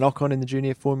 Esteban Ocon in the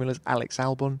junior formulas, Alex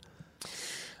Albon.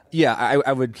 Yeah,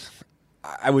 I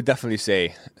would definitely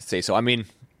say so. I mean,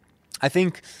 I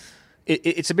think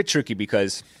it's a bit tricky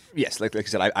because, yes, like I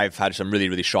said, I've had some really,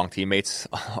 really strong teammates,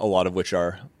 a lot of which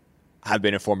have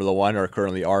been in Formula One or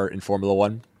currently are in Formula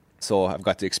One. So I've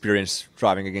got to experience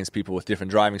driving against people with different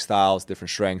driving styles,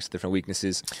 different strengths, different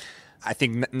weaknesses. I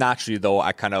think naturally, though,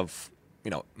 I kind of,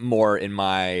 more in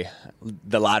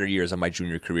the latter years of my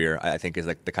junior career, I think is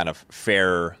like the kind of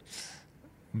fair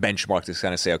benchmark to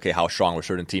kind of say, okay, how strong were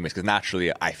certain teammates? Because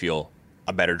naturally, I feel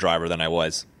a better driver than I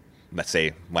was, let's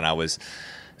say, when I was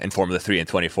in Formula 3 in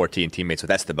 2014, teammates with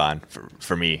Esteban.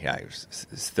 For me, I was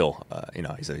still,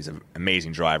 he's an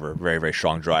amazing driver, very, very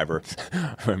strong driver.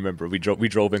 I remember we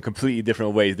drove in completely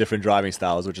different ways, different driving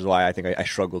styles, which is why I think I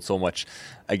struggled so much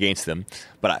against him.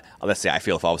 But let's say I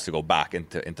feel if I was to go back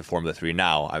into Formula 3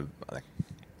 now, I'm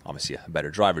obviously a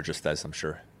better driver, just as I'm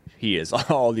sure he is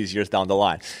all these years down the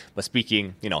line. But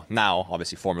speaking, now,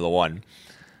 obviously Formula 1,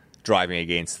 driving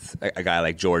against a guy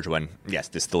like George, when, yes,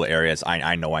 there's still areas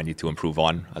I know I need to improve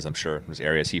on, as I'm sure there's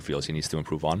areas he feels he needs to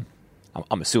improve on.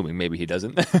 I'm assuming maybe he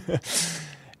doesn't.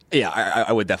 Yeah,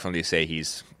 I would definitely say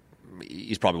he's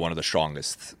probably one of the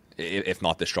strongest, if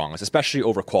not the strongest, especially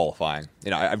over qualifying.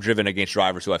 I've driven against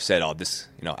drivers who I've said, this,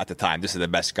 at the time, this is the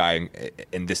best guy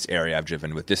in this area I've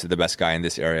driven with. This is the best guy in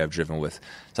this area I've driven with.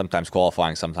 Sometimes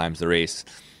qualifying, sometimes the race,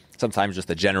 sometimes just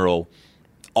a general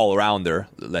all-arounder,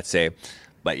 let's say.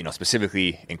 But,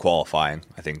 specifically in qualifying,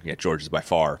 I think George is by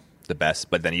far the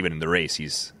best. But then even in the race,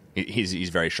 he's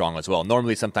very strong as well.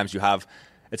 Normally, sometimes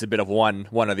it's a bit of one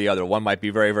or the other. One might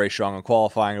be very, very strong in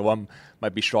qualifying, and one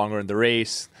might be stronger in the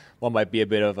race. One might be a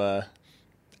bit of a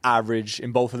average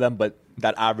in both of them, but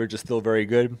that average is still very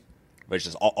good. But it's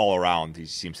just all around, he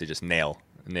seems to just nail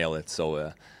it.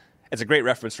 So it's a great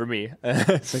reference for me.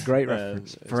 It's a great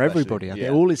reference for everybody. I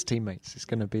think all his teammates is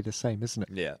going to be the same, isn't it?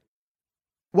 Yeah.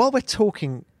 While we're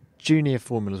talking junior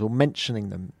formulas or mentioning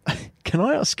them, can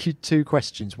I ask you two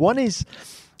questions? One is,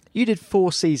 you did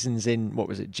 4 seasons in,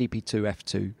 GP2,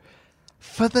 F2,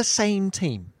 for the same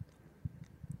team.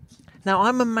 Now,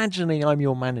 I'm imagining I'm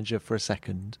your manager for a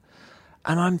second,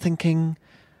 and I'm thinking,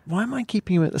 why am I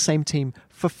keeping you at the same team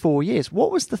for 4 years?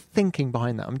 What was the thinking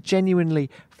behind that? I'm genuinely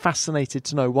fascinated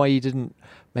to know why you didn't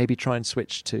maybe try and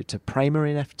switch to Prema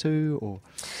in F2 or...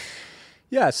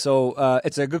 Yeah, so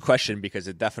it's a good question because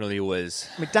it definitely was...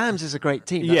 I mean, Dams is a great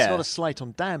team. That's not a slight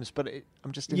on Dams, but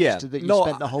I'm just interested that you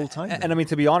spent the whole time there. And I mean,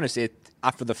 to be honest,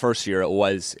 after the first year, it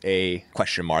was a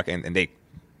question mark, and they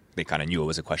kind of knew it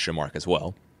was a question mark as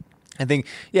well. I think,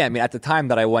 at the time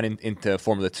that I went into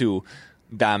Formula 2,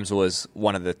 Dams was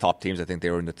one of the top teams. I think they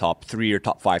were in the top 3 or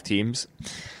top 5 teams.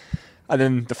 And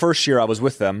then the first year I was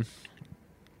with them,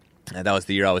 and that was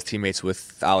the year I was teammates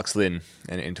with Alex Lynn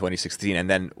in 2016. And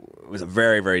then it was a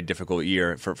very, very difficult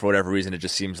year. For whatever reason, it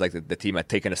just seems like the team had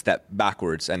taken a step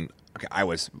backwards. And I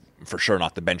was for sure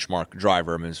not the benchmark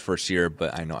driver in his first year,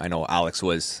 but I know Alex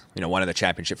was one of the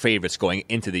championship favorites going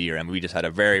into the year. And we just had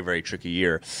a very, very tricky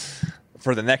year.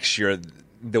 For the next year,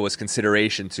 there was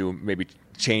consideration to maybe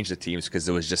change the teams because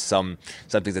there was just some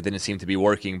things that didn't seem to be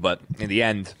working. But in the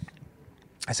end,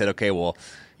 I said, okay, well,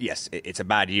 yes, it's a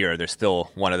bad year. They're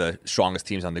still one of the strongest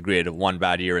teams on the grid. One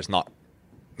bad year is not,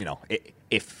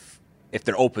 if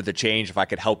they're open to change, if I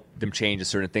could help them change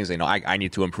certain things, I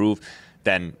need to improve,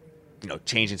 then,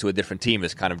 changing to a different team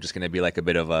is kind of just going to be like a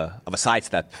bit of a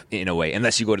sidestep in a way,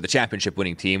 unless you go to the championship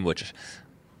winning team,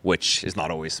 which is not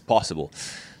always possible.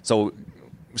 So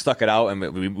we stuck it out, and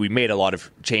we made a lot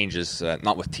of changes,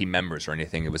 not with team members or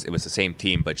anything. It was the same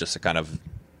team, but just a kind of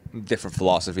different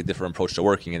philosophy, different approach to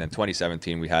working. And in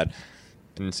 2017, we had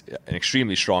an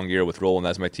extremely strong year with Roland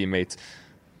as my teammate.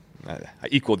 I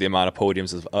equaled the amount of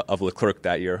podiums of Leclerc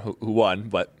that year, who won,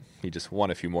 but he just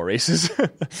won a few more races.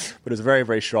 But it was a very,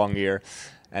 very strong year.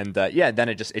 And then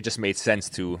it just made sense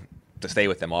to stay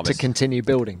with them, obviously. To continue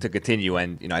building. To continue.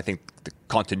 And I think the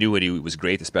continuity was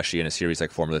great, especially in a series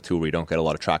like Formula 2 where you don't get a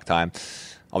lot of track time.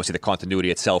 Obviously, the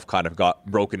continuity itself kind of got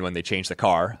broken when they changed the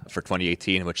car for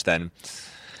 2018, which then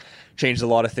changed a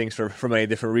lot of things for many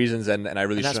different reasons, and I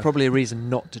really. And that's probably a reason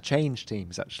not to change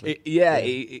teams, actually.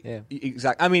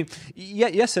 Exactly. I mean,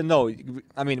 yes and no.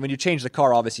 I mean, when you change the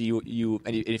car, obviously you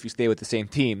if you stay with the same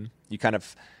team, you kind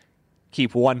of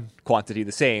keep one quantity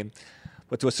the same.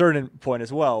 But to a certain point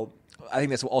as well, I think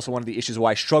that's also one of the issues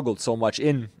why I struggled so much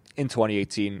in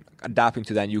 2018 adapting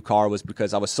to that new car, was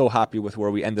because I was so happy with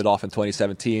where we ended off in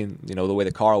 2017. You know, the way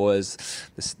the car was,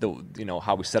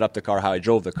 how we set up the car, how I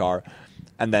drove the car.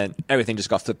 And then everything just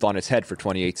got flipped on its head for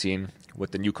 2018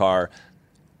 with the new car.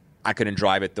 I couldn't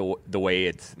drive it the way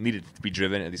it needed to be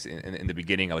driven, at least in the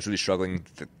beginning. I was really struggling.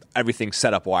 Everything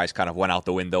setup-wise kind of went out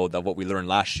the window of what we learned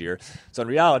last year. So in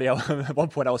reality, at one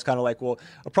point I was kind of like, well,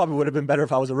 it probably would have been better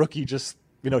if I was a rookie just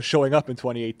showing up in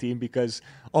 2018, because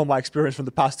all my experience from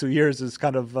the past 2 years is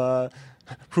kind of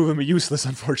proven me useless,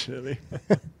 unfortunately.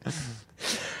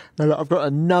 Now, look, I've got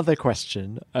another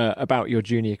question about your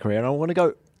junior career, and I want to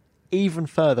go even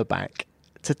further back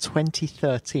to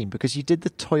 2013, because you did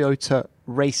the Toyota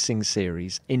Racing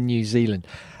Series in New Zealand.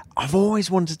 I've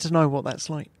always wanted to know what that's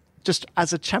like, just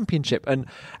as a championship and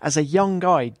as a young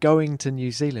guy going to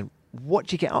New Zealand. What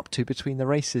do you get up to between the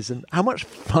races, and how much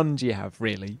fun do you have,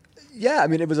 really? Yeah, I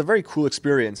mean, it was a very cool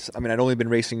experience. I mean, I'd only been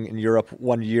racing in Europe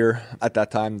 1 year at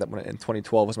that time. In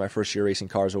 2012 was my first year racing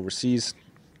cars overseas.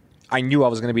 I knew I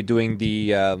was going to be doing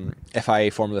the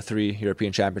FIA Formula 3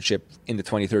 European Championship in the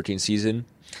 2013 season.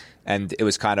 And it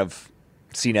was kind of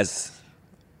seen as,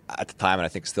 at the time, and I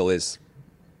think still is,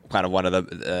 kind of one of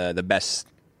the best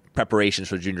preparations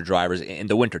for junior drivers in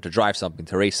the winter to drive something,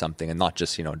 to race something, and not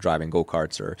just, driving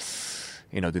go-karts or,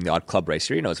 doing the odd club race.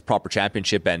 Here, it's a proper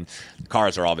championship, and the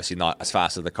cars are obviously not as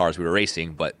fast as the cars we were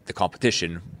racing, but the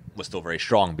competition was still very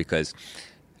strong because,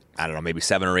 I don't know, maybe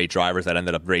 7 or 8 drivers that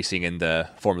ended up racing in the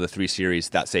Formula 3 series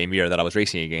that same year that I was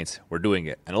racing against were doing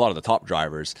it, and a lot of the top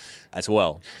drivers as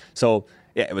well. So,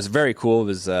 yeah, it was very cool. It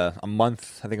was a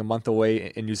month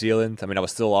away in New Zealand. I mean, I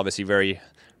was still obviously very,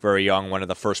 very young. One of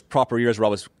the first proper years where I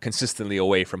was consistently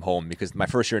away from home, because my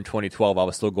first year in 2012, I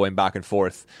was still going back and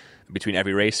forth between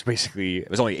every race. Basically, it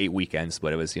was only 8 weekends,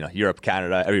 but it was, Europe,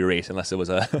 Canada, every race, unless it was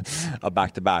a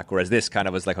back-to-back. Whereas this kind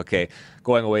of was like, okay,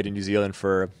 going away to New Zealand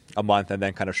for a month and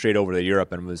then kind of straight over to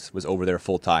Europe, and was over there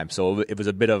full time. So it was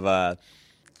a bit of a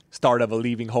start of a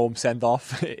leaving home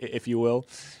send-off, if you will.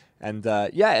 And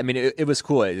I mean, it was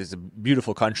cool. It's a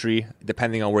beautiful country.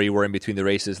 Depending on where you were in between the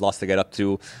races, lots to get up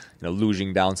to.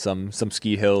 Luging down some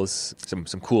ski hills, some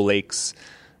cool lakes,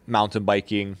 mountain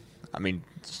biking. I mean,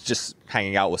 just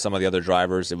hanging out with some of the other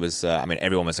drivers. It was,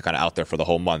 everyone was kind of out there for the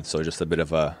whole month, so just a bit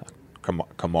of a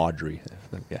camaraderie.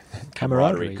 Yeah.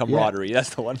 Camaraderie. Yeah.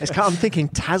 That's the one. I'm thinking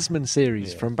Tasman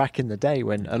series from back in the day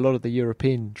when a lot of the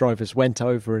European drivers went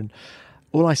over, and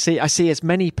all I see as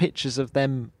many pictures of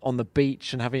them on the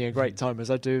beach and having a great time as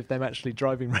I do of them actually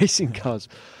driving racing cars.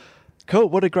 Cool.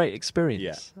 What a great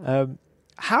experience. Yeah.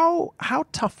 How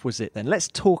tough was it then? Let's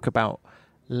talk about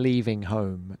leaving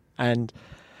home and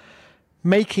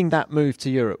making that move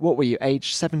to Europe. What were you,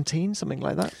 age 17, something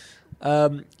like that?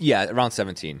 Around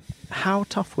 17. How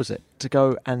tough was it to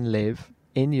go and live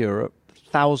in Europe,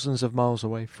 thousands of miles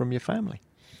away from your family?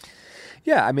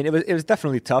 Yeah, I mean, it was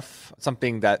definitely tough.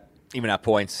 Something that, even at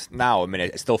points now, I mean, I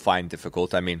still find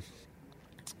difficult. I mean,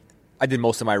 I did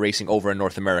most of my racing over in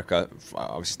North America.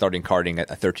 I was starting karting at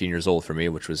 13 years old for me,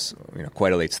 which was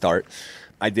quite a late start.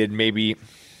 I did maybe, to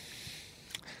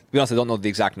be honest, I don't know the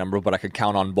exact number, but I could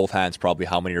count on both hands probably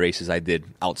how many races I did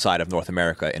outside of North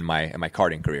America in my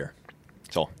karting career.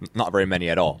 So not very many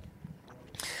at all.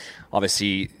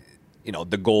 Obviously,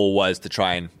 the goal was to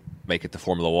try and make it to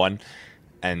Formula 1.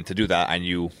 And to do that, I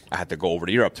knew I had to go over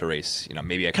to Europe to race.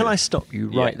 Maybe I could. Can I stop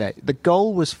you right there? The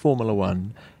goal was Formula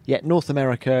 1, yet North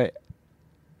America,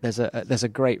 there's a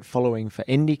great following for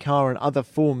IndyCar and other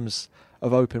forms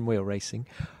of open wheel racing.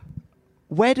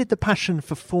 Where did the passion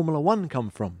for Formula 1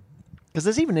 come from? Because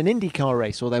there's even an IndyCar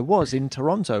race, or there was in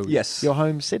Toronto, yes, your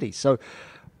home city. So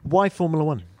why Formula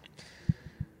 1?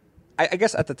 I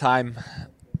guess at the time,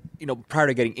 prior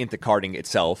to getting into karting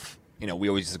itself, we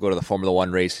always used to go to the Formula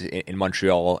 1 race in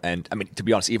Montreal. And, I mean, to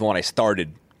be honest, even when I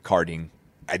started karting,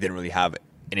 I didn't really have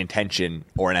an intention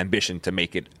or an ambition to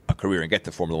make it a career and get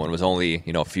to Formula 1. It was only,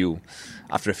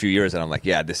 after a few years, and I'm like,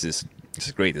 yeah, this is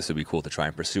great. This would be cool to try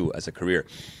and pursue as a career.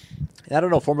 And I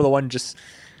don't know, Formula 1 just,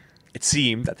 it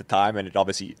seemed at the time, and it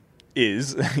obviously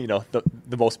is, the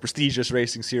most prestigious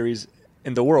racing series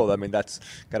in the world. I mean, that's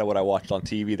kind of what I watched on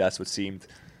TV. That's what seemed,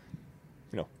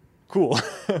 cool.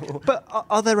 But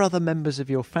are there other members of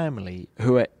your family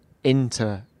who are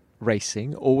into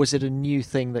racing, or was it a new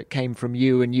thing that came from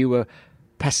you and you were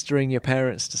pestering your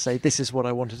parents to say, this is what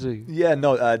I want to do? Yeah,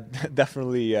 no,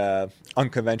 definitely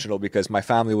unconventional, because my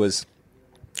family was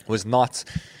not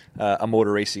a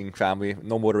motor racing family,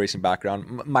 no motor racing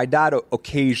background. My dad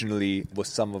occasionally, with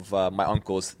some of my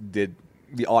uncles, did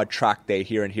the odd track day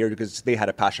here and here because they had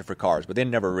a passion for cars, but they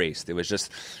never raced. It was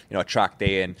just, a track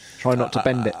day and try not to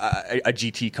bend it. A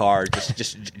GT car,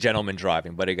 just gentlemen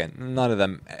driving. But again, none of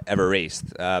them ever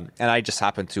raced. And I just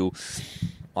happened to,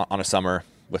 on a summer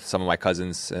with some of my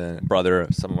cousins, brother,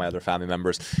 some of my other family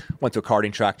members, went to a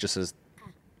karting track just as,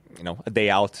 a day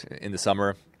out in the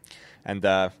summer, and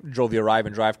drove the Arrive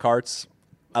and Drive karts.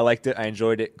 I liked it. I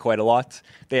enjoyed it quite a lot.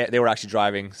 They were actually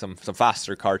driving some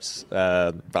faster karts,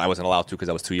 but I wasn't allowed to because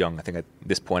I was too young. I think at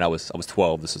this point I was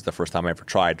 12. This was the first time I ever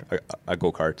tried a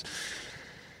go-kart.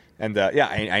 And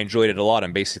I enjoyed it a lot.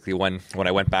 And basically when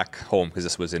I went back home, because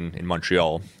this was in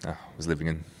Montreal, I was living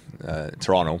in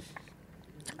Toronto,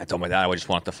 I told my dad I just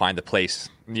wanted to find a place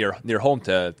near home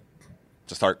to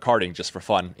start karting just for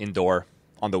fun, indoor,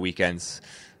 on the weekends.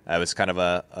 It was kind of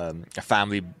a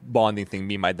family bonding thing.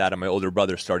 Me, my dad, and my older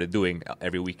brother started doing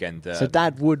every weekend. So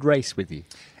Dad would race with you?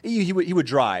 He would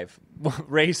drive.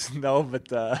 Race, no, but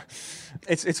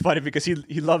it's funny because he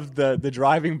loved the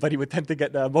driving, but he would tend to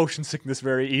get motion sickness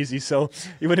very easy, so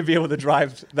he wouldn't be able to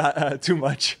drive that too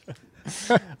much.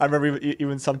 I remember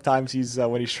even sometimes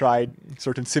when he's tried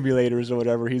certain simulators or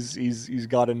whatever, he's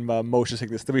gotten motion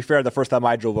sickness. To be fair, the first time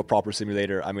I drove a proper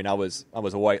simulator, I was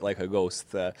white like a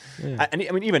ghost. And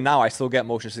even now I still get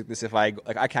motion sickness if I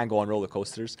can't go on roller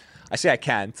coasters. I say I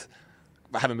can't.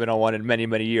 I haven't been on one in many,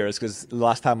 many years because the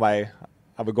last time I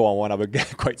would go on one, I would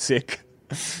get quite sick.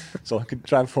 So I could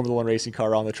drive a Formula 1 racing car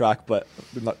around the track, but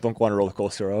don't go on a roller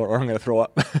coaster or I'm going to throw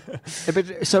up.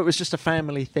 So it was just a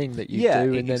family thing that you do?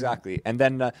 And exactly. And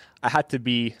then I had to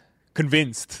be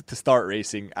convinced to start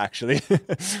racing, actually,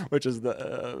 which is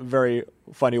the very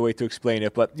funny way to explain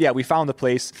it. But yeah, we found a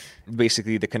place.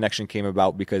 Basically, the connection came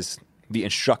about because the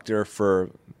instructor for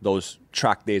those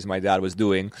track days my dad was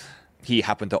doing, he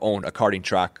happened to own a karting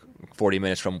track 40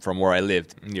 minutes from where I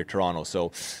lived near Toronto.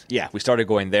 So yeah, we started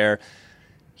going there.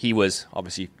 He was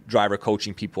obviously driver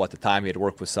coaching people at the time. He had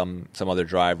worked with some other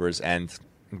drivers, and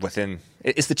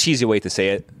it's the cheesy way to say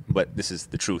it, but this is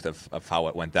the truth of how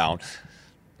it went down.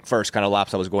 First kind of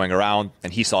laps I was going around,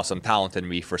 and he saw some talent in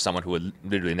me for someone who had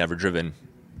literally never driven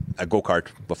a go-kart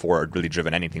before or really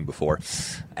driven anything before.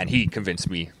 And he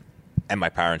convinced me and my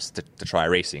parents to try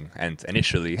racing. And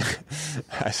initially,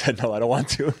 I said, no, I don't want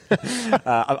to.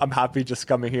 I'm happy just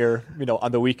coming here,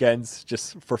 on the weekends,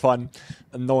 just for fun,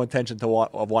 and no intention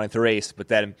of wanting to race. But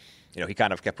then, he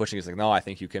kind of kept pushing. He's like, no, I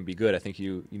think you can be good. I think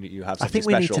you have something special. I think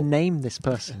we need to name this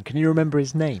person. Can you remember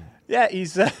his name? Yeah,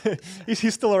 he's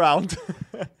still around.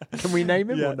 Can we name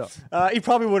him or not? He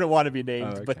probably wouldn't want to be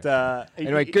named. Oh, okay. But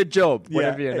anyway, good job,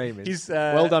 whatever your name is.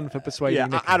 Well done for persuading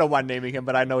Nicky. I don't mind naming him,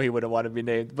 but I know he wouldn't want to be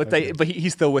named. But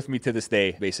he's still with me to this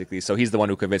day, basically. So he's the one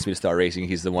who convinced me to start racing.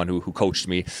 He's the one who coached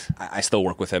me. I still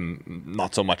work with him,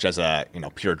 not so much as a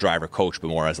pure driver coach, but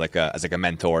more as like a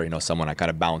mentor. Someone I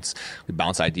kind of bounce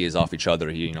ideas off each other.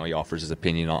 He offers his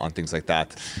opinion on things like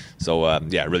that. So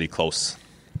really close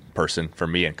person for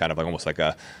me, and kind of almost like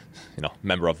a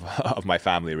member of my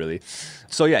family, really.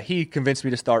 So yeah, he convinced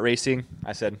me to start racing.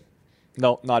 I said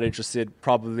no, not interested.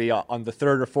 Probably on the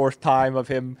third or fourth time of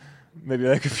him, maybe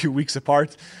like a few weeks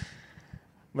apart,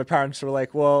 my parents were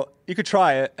like, well, you could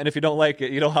try it, and if you don't like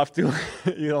it, you don't have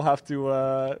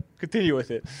to continue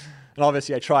with it. And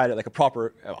obviously I tried it, like a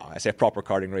proper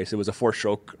karting race. It was a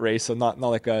 4-stroke race, so not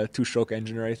like a 2-stroke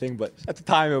engine or anything. But at the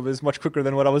time, it was much quicker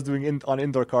than what I was doing on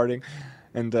indoor karting,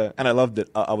 and I loved it.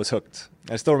 I was hooked.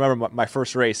 I still remember my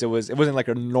first race. It wasn't like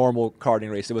a normal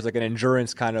karting race. It was like an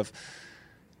endurance kind of.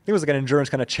 I think it was like an endurance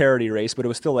kind of charity race, but it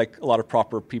was still like a lot of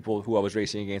proper people who I was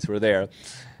racing against were there,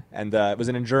 and it was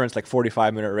an endurance like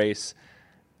 45-minute race.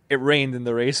 It rained in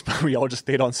the race, but we all just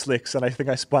stayed on slicks, and I think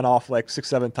I spun off like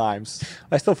 6-7 times.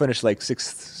 I still finished like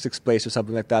sixth place or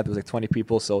something like that. There was like 20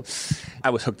 people, so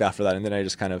I was hooked after that, and then I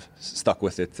just kind of stuck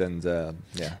with it, and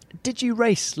yeah. Did you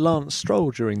race Lance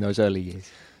Stroll during those early years?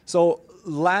 So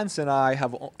Lance and I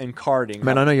have in karting.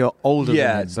 I know you're older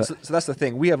than him. So that's the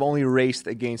thing. We have only raced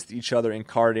against each other in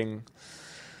karting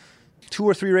 2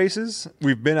 or 3 races.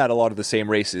 We've been at a lot of the same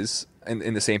races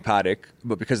in the same paddock,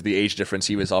 but because of the age difference,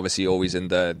 he was obviously always in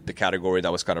the category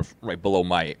that was kind of right below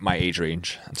my age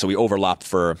range. So we overlapped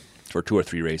for 2 or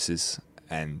 3 races,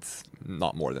 and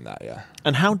not more than that, yeah.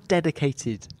 And how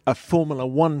dedicated a Formula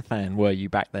 1 fan were you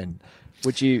back then?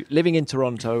 Would you, living in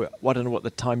Toronto, I don't know what the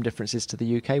time difference is to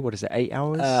the UK, what is it, 8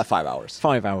 hours? 5 hours.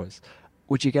 5 hours.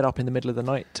 would you get up in the middle of the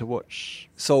night to watch?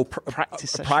 So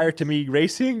practice prior to me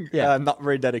racing, not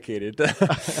very dedicated.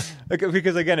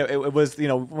 Because again, it was,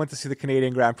 went to see the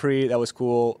Canadian Grand Prix. That was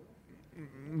cool.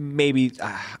 Maybe,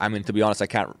 to be honest, I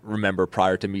can't remember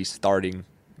prior to me starting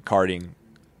karting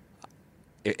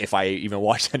if I even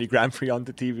watched any Grand Prix on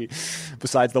the TV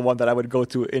besides the one that I would go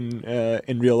to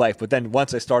in real life. But then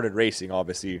once I started racing,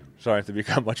 obviously starting to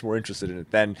become much more interested in it.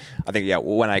 Then I think,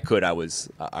 when I could, I was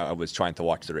trying to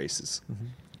watch the races. Mm-hmm.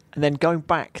 And then going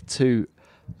back to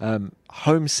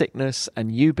homesickness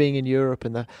and you being in Europe,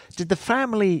 did the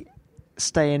family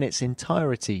stay in its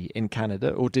entirety in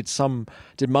Canada, or did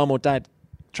mum or dad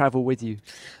travel with you?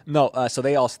 No, so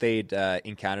they all stayed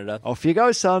in Canada. Off you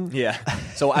go, son. Yeah.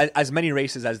 So as many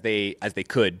races as they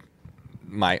could,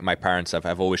 my parents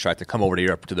have always tried to come over to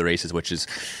Europe to the races, which is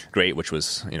great, which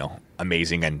was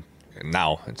amazing. And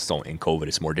now it's so in COVID,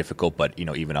 it's more difficult. But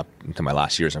even up into my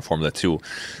last years in Formula 2,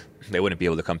 they wouldn't be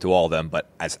able to come to all of them, but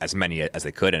as many as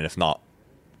they could, and if not,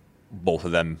 both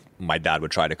of them, my dad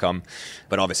would try to come.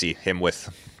 But obviously, him with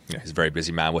he's a very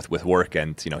busy man with work,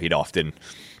 and he'd often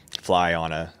fly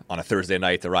on a Thursday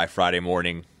night, arrive Friday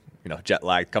morning, jet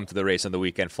lagged, come to the race on the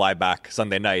weekend, fly back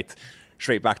Sunday night,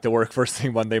 straight back to work first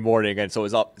thing Monday morning. And so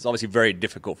it's obviously very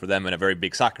difficult for them and a very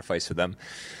big sacrifice for them.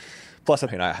 Plus,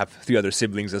 I have 3 other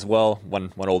siblings as well,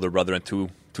 one older brother and two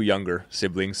younger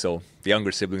siblings. So the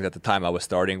younger siblings at the time I was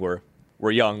starting were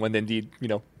young when indeed,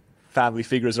 family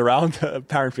figures around,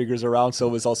 parent figures around. So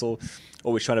it was also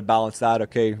always trying to balance that.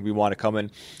 Okay, we want to come and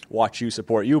watch you,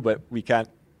 support you, but we can't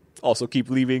also keep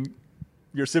leaving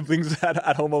your siblings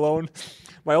at home alone.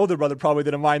 My older brother probably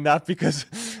didn't mind that because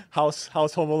house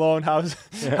home alone, have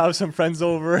some friends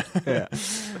over. Yeah.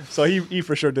 So he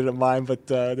for sure didn't mind, but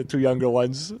the 2 younger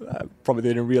ones probably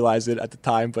didn't realize it at the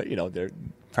time, but their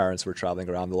parents were traveling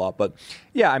around a lot. But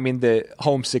yeah, the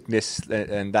homesickness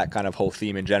and that kind of whole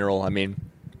theme in general,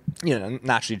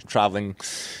 naturally traveling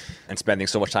and spending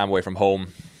so much time away from home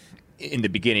in the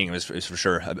beginning is for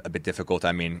sure a bit difficult.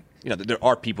 There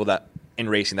are people that in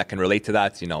racing that can relate to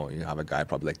that. You have a guy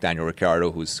probably like Daniel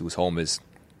Ricciardo whose home is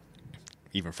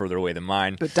even further away than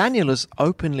mine. But Daniel has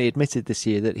openly admitted this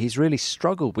year that he's really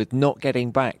struggled with not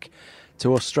getting back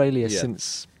to Australia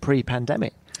since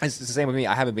pre-pandemic. It's the same with me.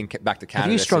 I haven't been back to Canada.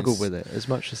 Have you struggled with it as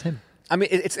much as him?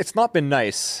 It's not been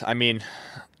nice.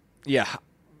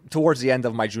 Towards the end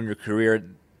of my junior career,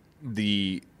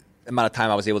 the amount of time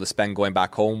I was able to spend going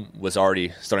back home was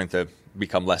already starting to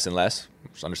become less and less,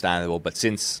 which is understandable. But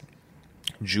since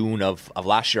June of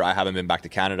last year, I haven't been back to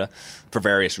Canada for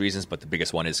various reasons, but the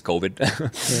biggest one is COVID.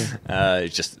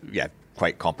 It's just,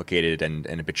 quite complicated and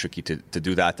a bit tricky to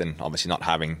do that, and obviously not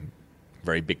having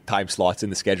very big time slots in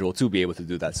the schedule to be able to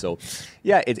do that. So,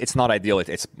 it's not ideal.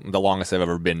 It's the longest I've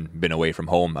ever been away from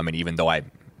home. Even though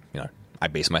I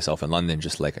base myself in London,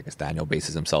 just like I guess Daniel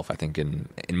bases himself, I think, in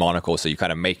Monaco. So you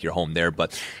kind of make your home there,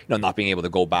 but not being able to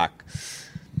go back,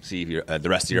 see the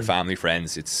rest of your family,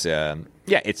 friends, it's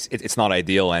not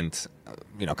ideal. And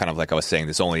kind of like I was saying,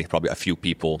 there's only probably a few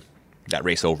people that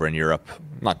race over in Europe,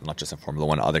 not just in Formula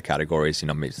 1, other categories.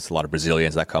 There's a lot of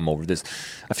Brazilians that come over. There's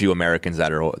a few Americans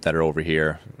that are over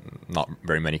here. Not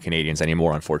very many Canadians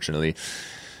anymore, unfortunately.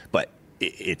 But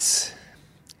it's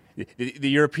the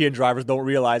European drivers don't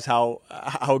realize how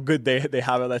good they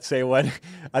have it. Let's say when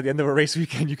at the end of a race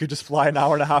weekend you could just fly an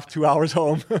hour and a half, 2 hours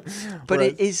home. But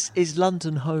is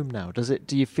London home now?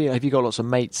 Do you feel? Have you got lots of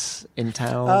mates in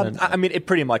town? It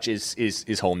pretty much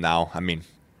is home now.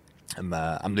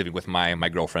 I'm living with my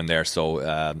girlfriend there, so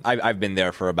I've been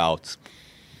there for about,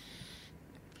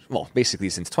 basically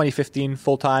since 2015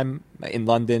 full time in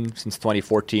London, since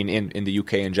 2014 in the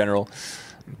UK in general.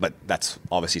 But that's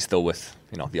obviously still with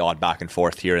the odd back and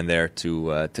forth here and there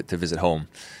to visit home.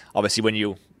 Obviously, when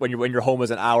your home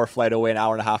is an hour flight away, an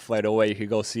hour and a half flight away, you could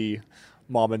go see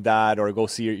mom and dad or go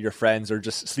see your friends or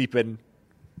just sleep in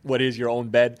what is your own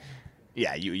bed.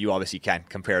 Yeah, you obviously can't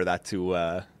compare that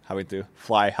to having to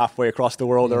fly halfway across the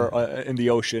world or in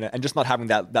the ocean and just not having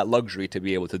that luxury to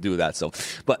be able to do that. So,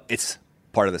 but it's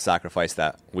part of the sacrifice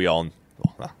that we all.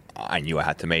 I knew I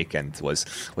had to make and was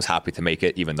happy to make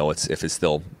it, even though it's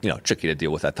still tricky to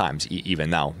deal with at times. Even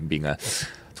now, being a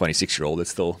 26-year-old,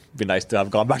 it's still been nice to have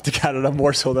gone back to Canada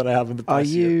more so than I have in the past.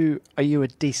 Are you a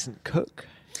decent cook?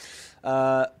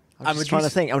 I'm trying to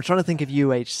think. I'm trying to think of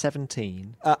you, age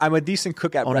 17. I'm a decent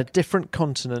cook on a different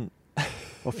continent.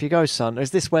 Off you go, son. Is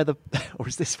this where the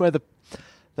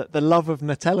love of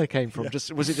Nutella came from?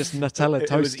 Was it just Nutella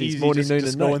toasties, morning, noon,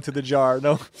 and night? Go into the jar.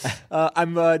 No,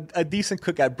 I'm a decent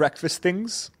cook at breakfast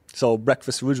things. So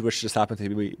breakfast foods, which just happen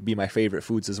to be my favorite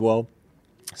foods as well.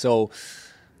 So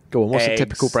Go on, what's a eggs.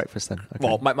 typical breakfast then? Okay.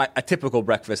 Well, a typical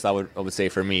breakfast I would say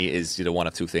for me is one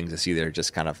of two things. It's either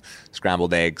just kind of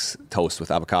scrambled eggs, toast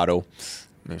with avocado,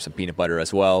 maybe some peanut butter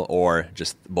as well, or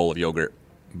just a bowl of yogurt,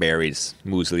 berries,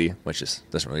 muesli, which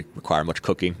doesn't really require much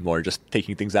cooking, more just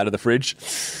taking things out of the fridge.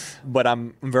 But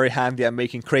I'm very handy at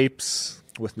making crepes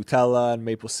with Nutella and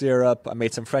maple syrup. I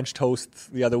made some French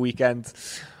toast the other weekend,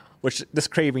 which this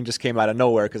craving just came out of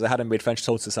nowhere because I hadn't made French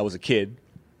toast since I was a kid.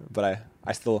 But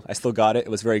I still got it. It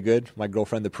was very good. My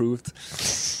girlfriend approved.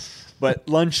 But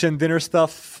lunch and dinner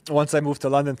stuff, once I moved to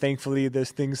London, thankfully, there's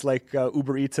things like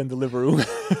Uber Eats and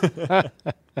Deliveroo.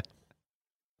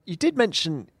 You did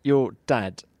mention your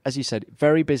dad, as you said,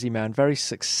 very busy man, very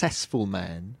successful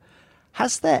man.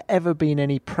 Has there ever been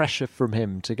any pressure from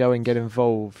him to go and get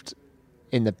involved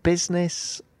in the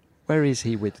business? Where is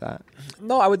he with that?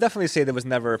 No, I would definitely say there was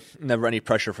never any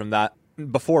pressure from that.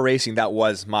 Before racing, that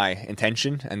was my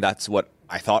intention, and that's what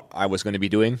I thought I was going to be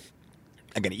doing.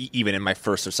 Again, even in my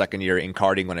first or second year in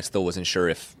karting, when I still wasn't sure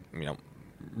if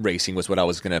racing was what I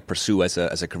was going to pursue as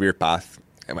a career path.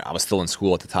 I mean, I was still in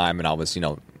school at the time, and I was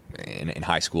in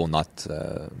high school, not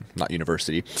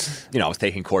university. I was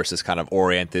taking courses kind of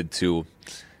oriented to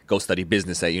go study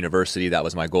business at university. That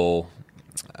was my goal.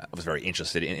 I was very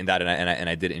interested in that, and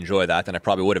I did enjoy that, and I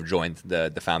probably would have joined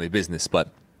the family business, but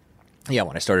yeah,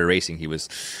 when I started racing, he was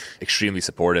extremely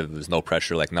supportive. There was no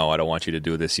pressure, like, no, I don't want you to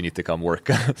do this. You need to come work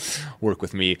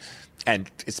with me. And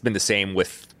it's been the same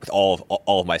with all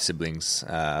of my siblings.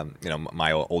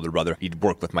 My older brother, he'd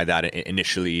worked with my dad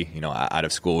initially, out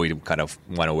of school. He kind of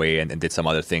went away and did some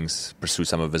other things, pursue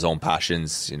some of his own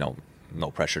passions, no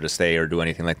pressure to stay or do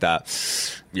anything like that.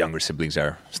 Younger siblings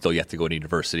are still yet to go to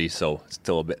university, so it's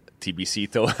still a bit TBC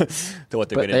to what they're going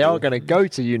to do. But they are going to go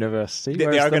to university.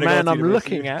 They are the man I'm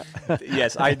looking at.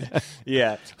 Yes,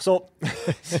 yeah. So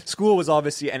school was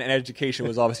obviously, and education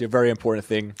was obviously a very important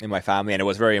thing in my family, and it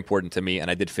was very important to me. And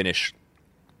I did finish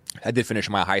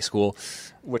my high school,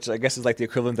 which I guess is like the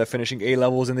equivalent of finishing A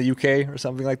levels in the UK or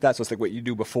something like that. So it's like what you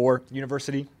do before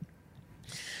university,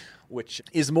 which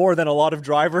is more than a lot of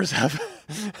drivers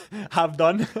have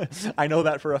done. I know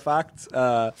that for a fact.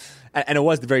 And it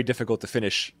was very difficult to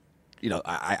finish.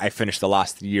 I finished the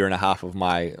last year and a half of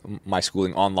my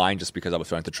schooling online just because I was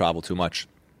trying to travel too much.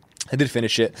 I did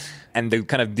finish it. And the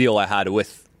kind of deal I had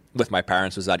with my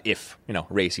parents was that if,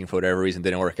 racing for whatever reason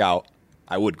didn't work out,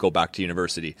 I would go back to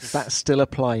university. Does that still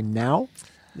apply now?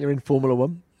 You're in Formula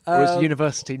One? Or is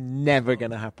university never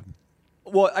going to happen?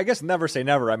 Well, I guess never say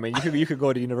never. I mean, you could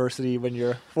go to university when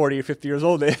you're 40 or 50 years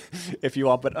old if you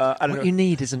want, but I don't know. What you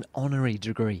need is an honorary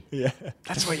degree. Yeah.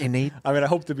 That's what you need. I mean, I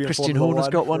hope to be Christian in Formula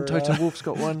Horner's got one, Toto Wolff's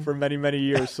got one. For many, many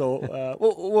years. So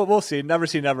we'll see. Never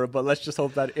say never, but let's just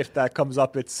hope that if that comes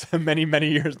up, it's many, many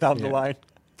years down the line.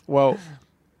 Well,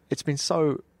 it's been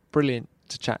so brilliant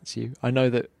to chat to you. I know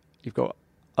that you've got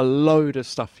a load of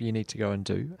stuff you need to go and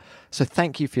do. So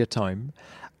thank you for your time.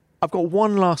 I've got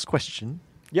one last question.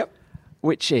 Yep.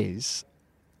 Which is,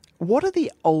 what are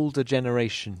the older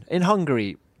generation in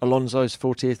Hungary, Alonso's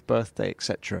 40th birthday,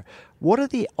 etc.? What are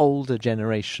the older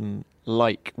generation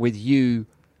like with you,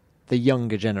 the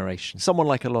younger generation? Someone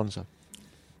like Alonso.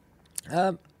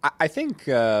 I think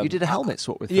you did a helmet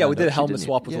swap with. Yeah, we did a helmet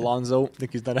swap with Alonso. I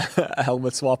think he's done a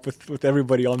helmet swap with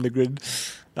everybody on the grid.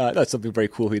 That's something very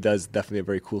cool he does. Definitely a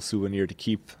very cool souvenir to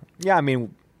keep. Yeah, I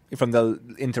mean, from the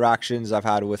interactions I've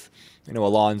had with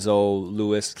Alonso,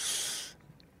 Lewis.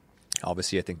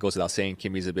 Obviously, I think goes without saying,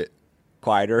 Kimi's a bit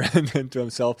quieter to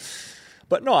himself.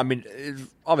 But no, I mean,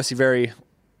 obviously very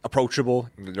approachable.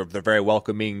 They're very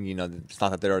welcoming. It's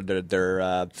not that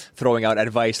they're throwing out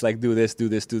advice like do this.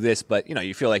 But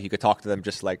you feel like you could talk to them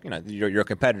just like you're a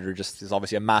competitor. Just there's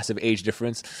obviously a massive age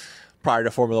difference. Prior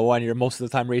to Formula One, you're most of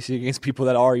the time racing against people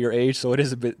that are your age, so it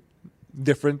is a bit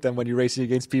different than when you're racing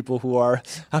against people who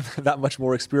have that much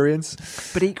more experience.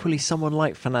 But equally, someone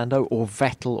like Fernando or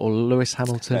Vettel or Lewis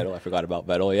Hamilton. Vettel, I forgot about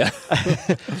Vettel, yeah.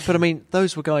 But I mean,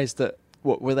 those were guys that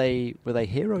were they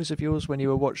heroes of yours when you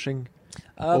were watching,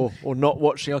 or not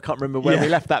watching? I can't remember where we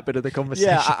left that bit of the conversation.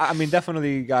 Yeah, I mean,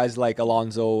 definitely guys like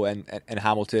Alonso and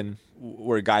Hamilton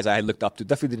were guys I had looked up to.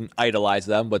 Definitely didn't idolize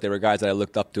them, but they were guys that I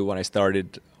looked up to when I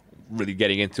started really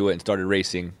getting into it and started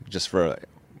racing, just for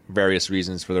various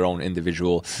reasons, for their own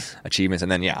individual achievements. And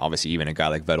then, obviously even a guy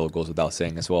like Vettel goes without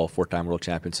saying as well, 4-time world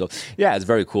champion. So, it's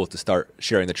very cool to start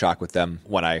sharing the track with them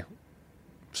when I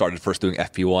started first doing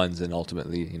FP1s and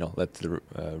ultimately, led to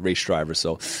the race drivers.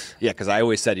 So, because I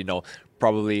always said,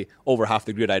 probably over half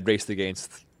the grid I'd raced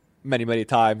against many, many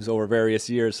times over various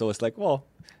years. So it's like, well,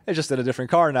 it's just in a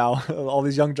different car now. All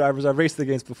these young drivers I've raced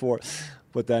against before.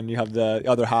 But then you have the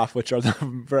other half, which are the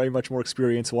very much more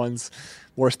experienced ones,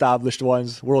 more established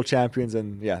ones, world champions.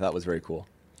 And yeah, that was very cool.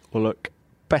 Well, look,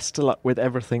 best of luck with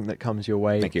everything that comes your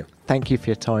way. Thank you. Thank you for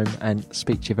your time, and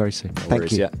speak to you very soon. No Thank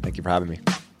worries. you. Yeah, thank you for having me.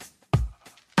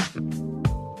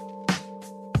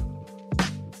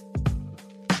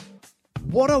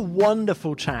 What a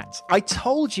wonderful chat. I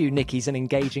told you Nicky's an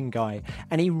engaging guy,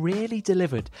 and he really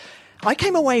delivered. I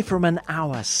came away from an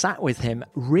hour sat with him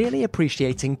really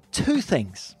appreciating two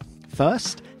things.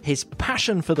 First, his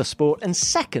passion for the sport, and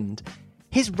second,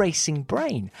 his racing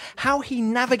brain. How he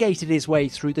navigated his way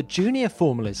through the junior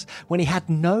formulas when he had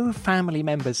no family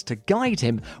members to guide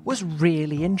him was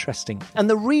really interesting. And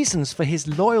the reasons for his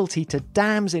loyalty to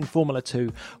dams in Formula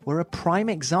 2 were a prime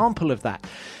example of that.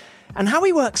 And how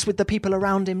he works with the people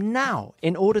around him now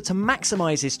in order to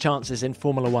maximise his chances in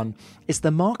Formula 1 is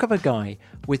the mark of a guy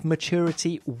with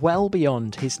maturity well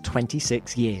beyond his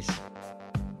 26 years.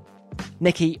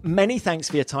 Nicky, many thanks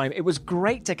for your time. It was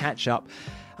great to catch up,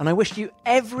 and I wish you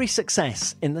every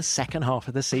success in the second half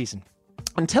of the season.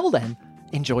 Until then,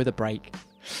 enjoy the break.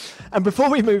 And before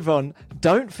we move on,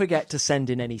 don't forget to send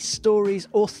in any stories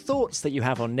or thoughts that you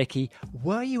have on Nicky.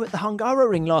 Were you at the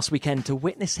Hungaroring last weekend to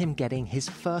witness him getting his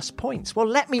first points? Well,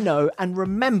 let me know, and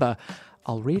remember,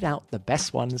 I'll read out the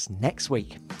best ones next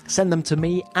week. Send them to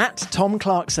me at Tom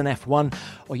Clarkson F1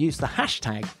 or use the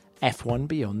hashtag F1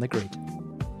 Beyond the Grid.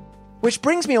 Which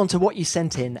brings me on to what you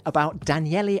sent in about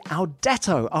Daniele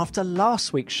Audetto after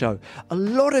last week's show. A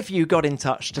lot of you got in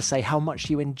touch to say how much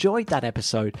you enjoyed that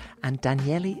episode, and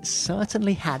Daniele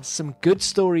certainly had some good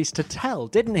stories to tell,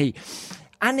 didn't he?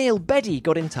 Anil Bedi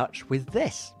got in touch with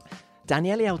this.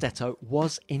 Daniele Audetto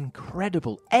was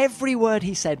incredible. Every word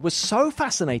he said was so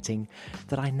fascinating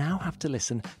that I now have to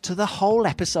listen to the whole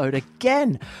episode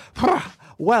again.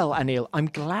 Well, Anil, I'm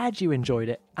glad you enjoyed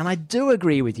it, and I do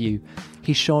agree with you.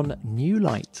 He shone new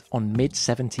light on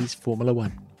mid-70s Formula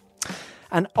 1.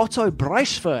 And Otto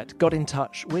Breisfert got in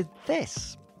touch with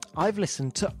this. I've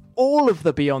listened to all of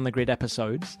the Beyond the Grid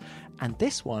episodes, and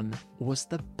this one was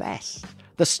the best.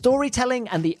 The storytelling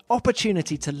and the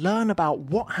opportunity to learn about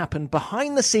what happened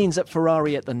behind the scenes at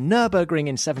Ferrari at the Nürburgring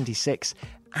in '76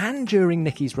 and during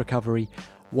Nicky's recovery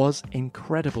was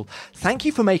incredible. Thank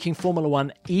you for making Formula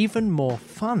 1 even more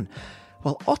fun.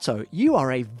 Well, Otto, you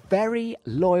are a very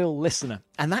loyal listener,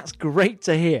 and that's great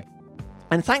to hear.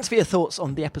 And thanks for your thoughts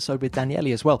on the episode with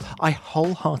Daniele as well. I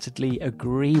wholeheartedly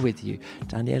agree with you.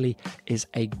 Daniele is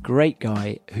a great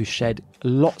guy who shed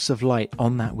lots of light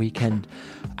on that weekend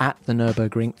at the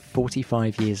Nürburgring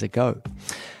 45 years ago.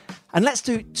 And let's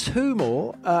do two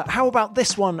more. How about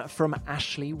this one from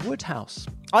Ashley Woodhouse?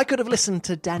 I could have listened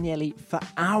to Daniele for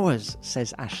hours,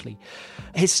 says Ashley.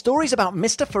 His stories about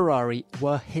Mr. Ferrari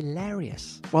were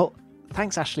hilarious. Well,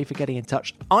 thanks, Ashley, for getting in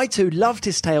touch. I too loved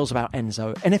his tales about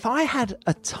Enzo, and if I had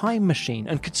a time machine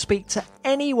and could speak to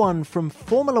anyone from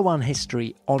Formula 1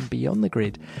 history on Beyond the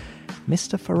Grid,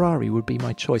 Mr. Ferrari would be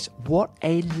my choice. What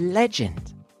a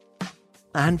legend.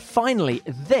 And finally,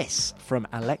 this from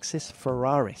Alexis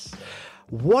Ferraris.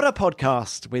 What a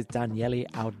podcast with Daniele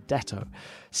Audetto.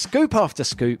 Scoop after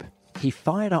scoop, he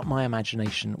fired up my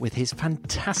imagination with his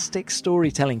fantastic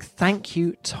storytelling. Thank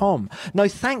you, Tom. No,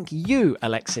 thank you,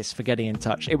 Alexis, for getting in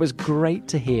touch. It was great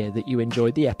to hear that you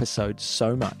enjoyed the episode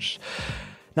so much.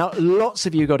 Now, lots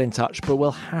of you got in touch, but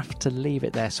we'll have to leave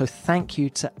it there. So thank you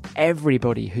to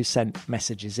everybody who sent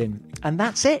messages in. And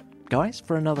that's it, guys,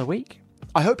 for another week.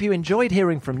 I hope you enjoyed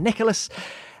hearing from Nicholas,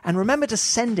 and remember to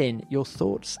send in your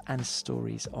thoughts and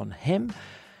stories on him.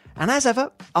 And as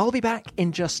ever, I'll be back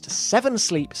in just 7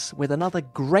 sleeps with another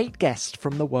great guest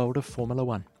from the world of Formula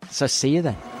 1. So see you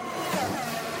then.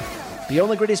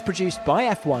 Beyond the Grid is produced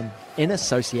by F1 in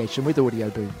association with Audio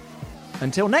Boom.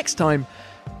 Until next time,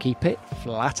 keep it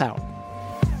flat out.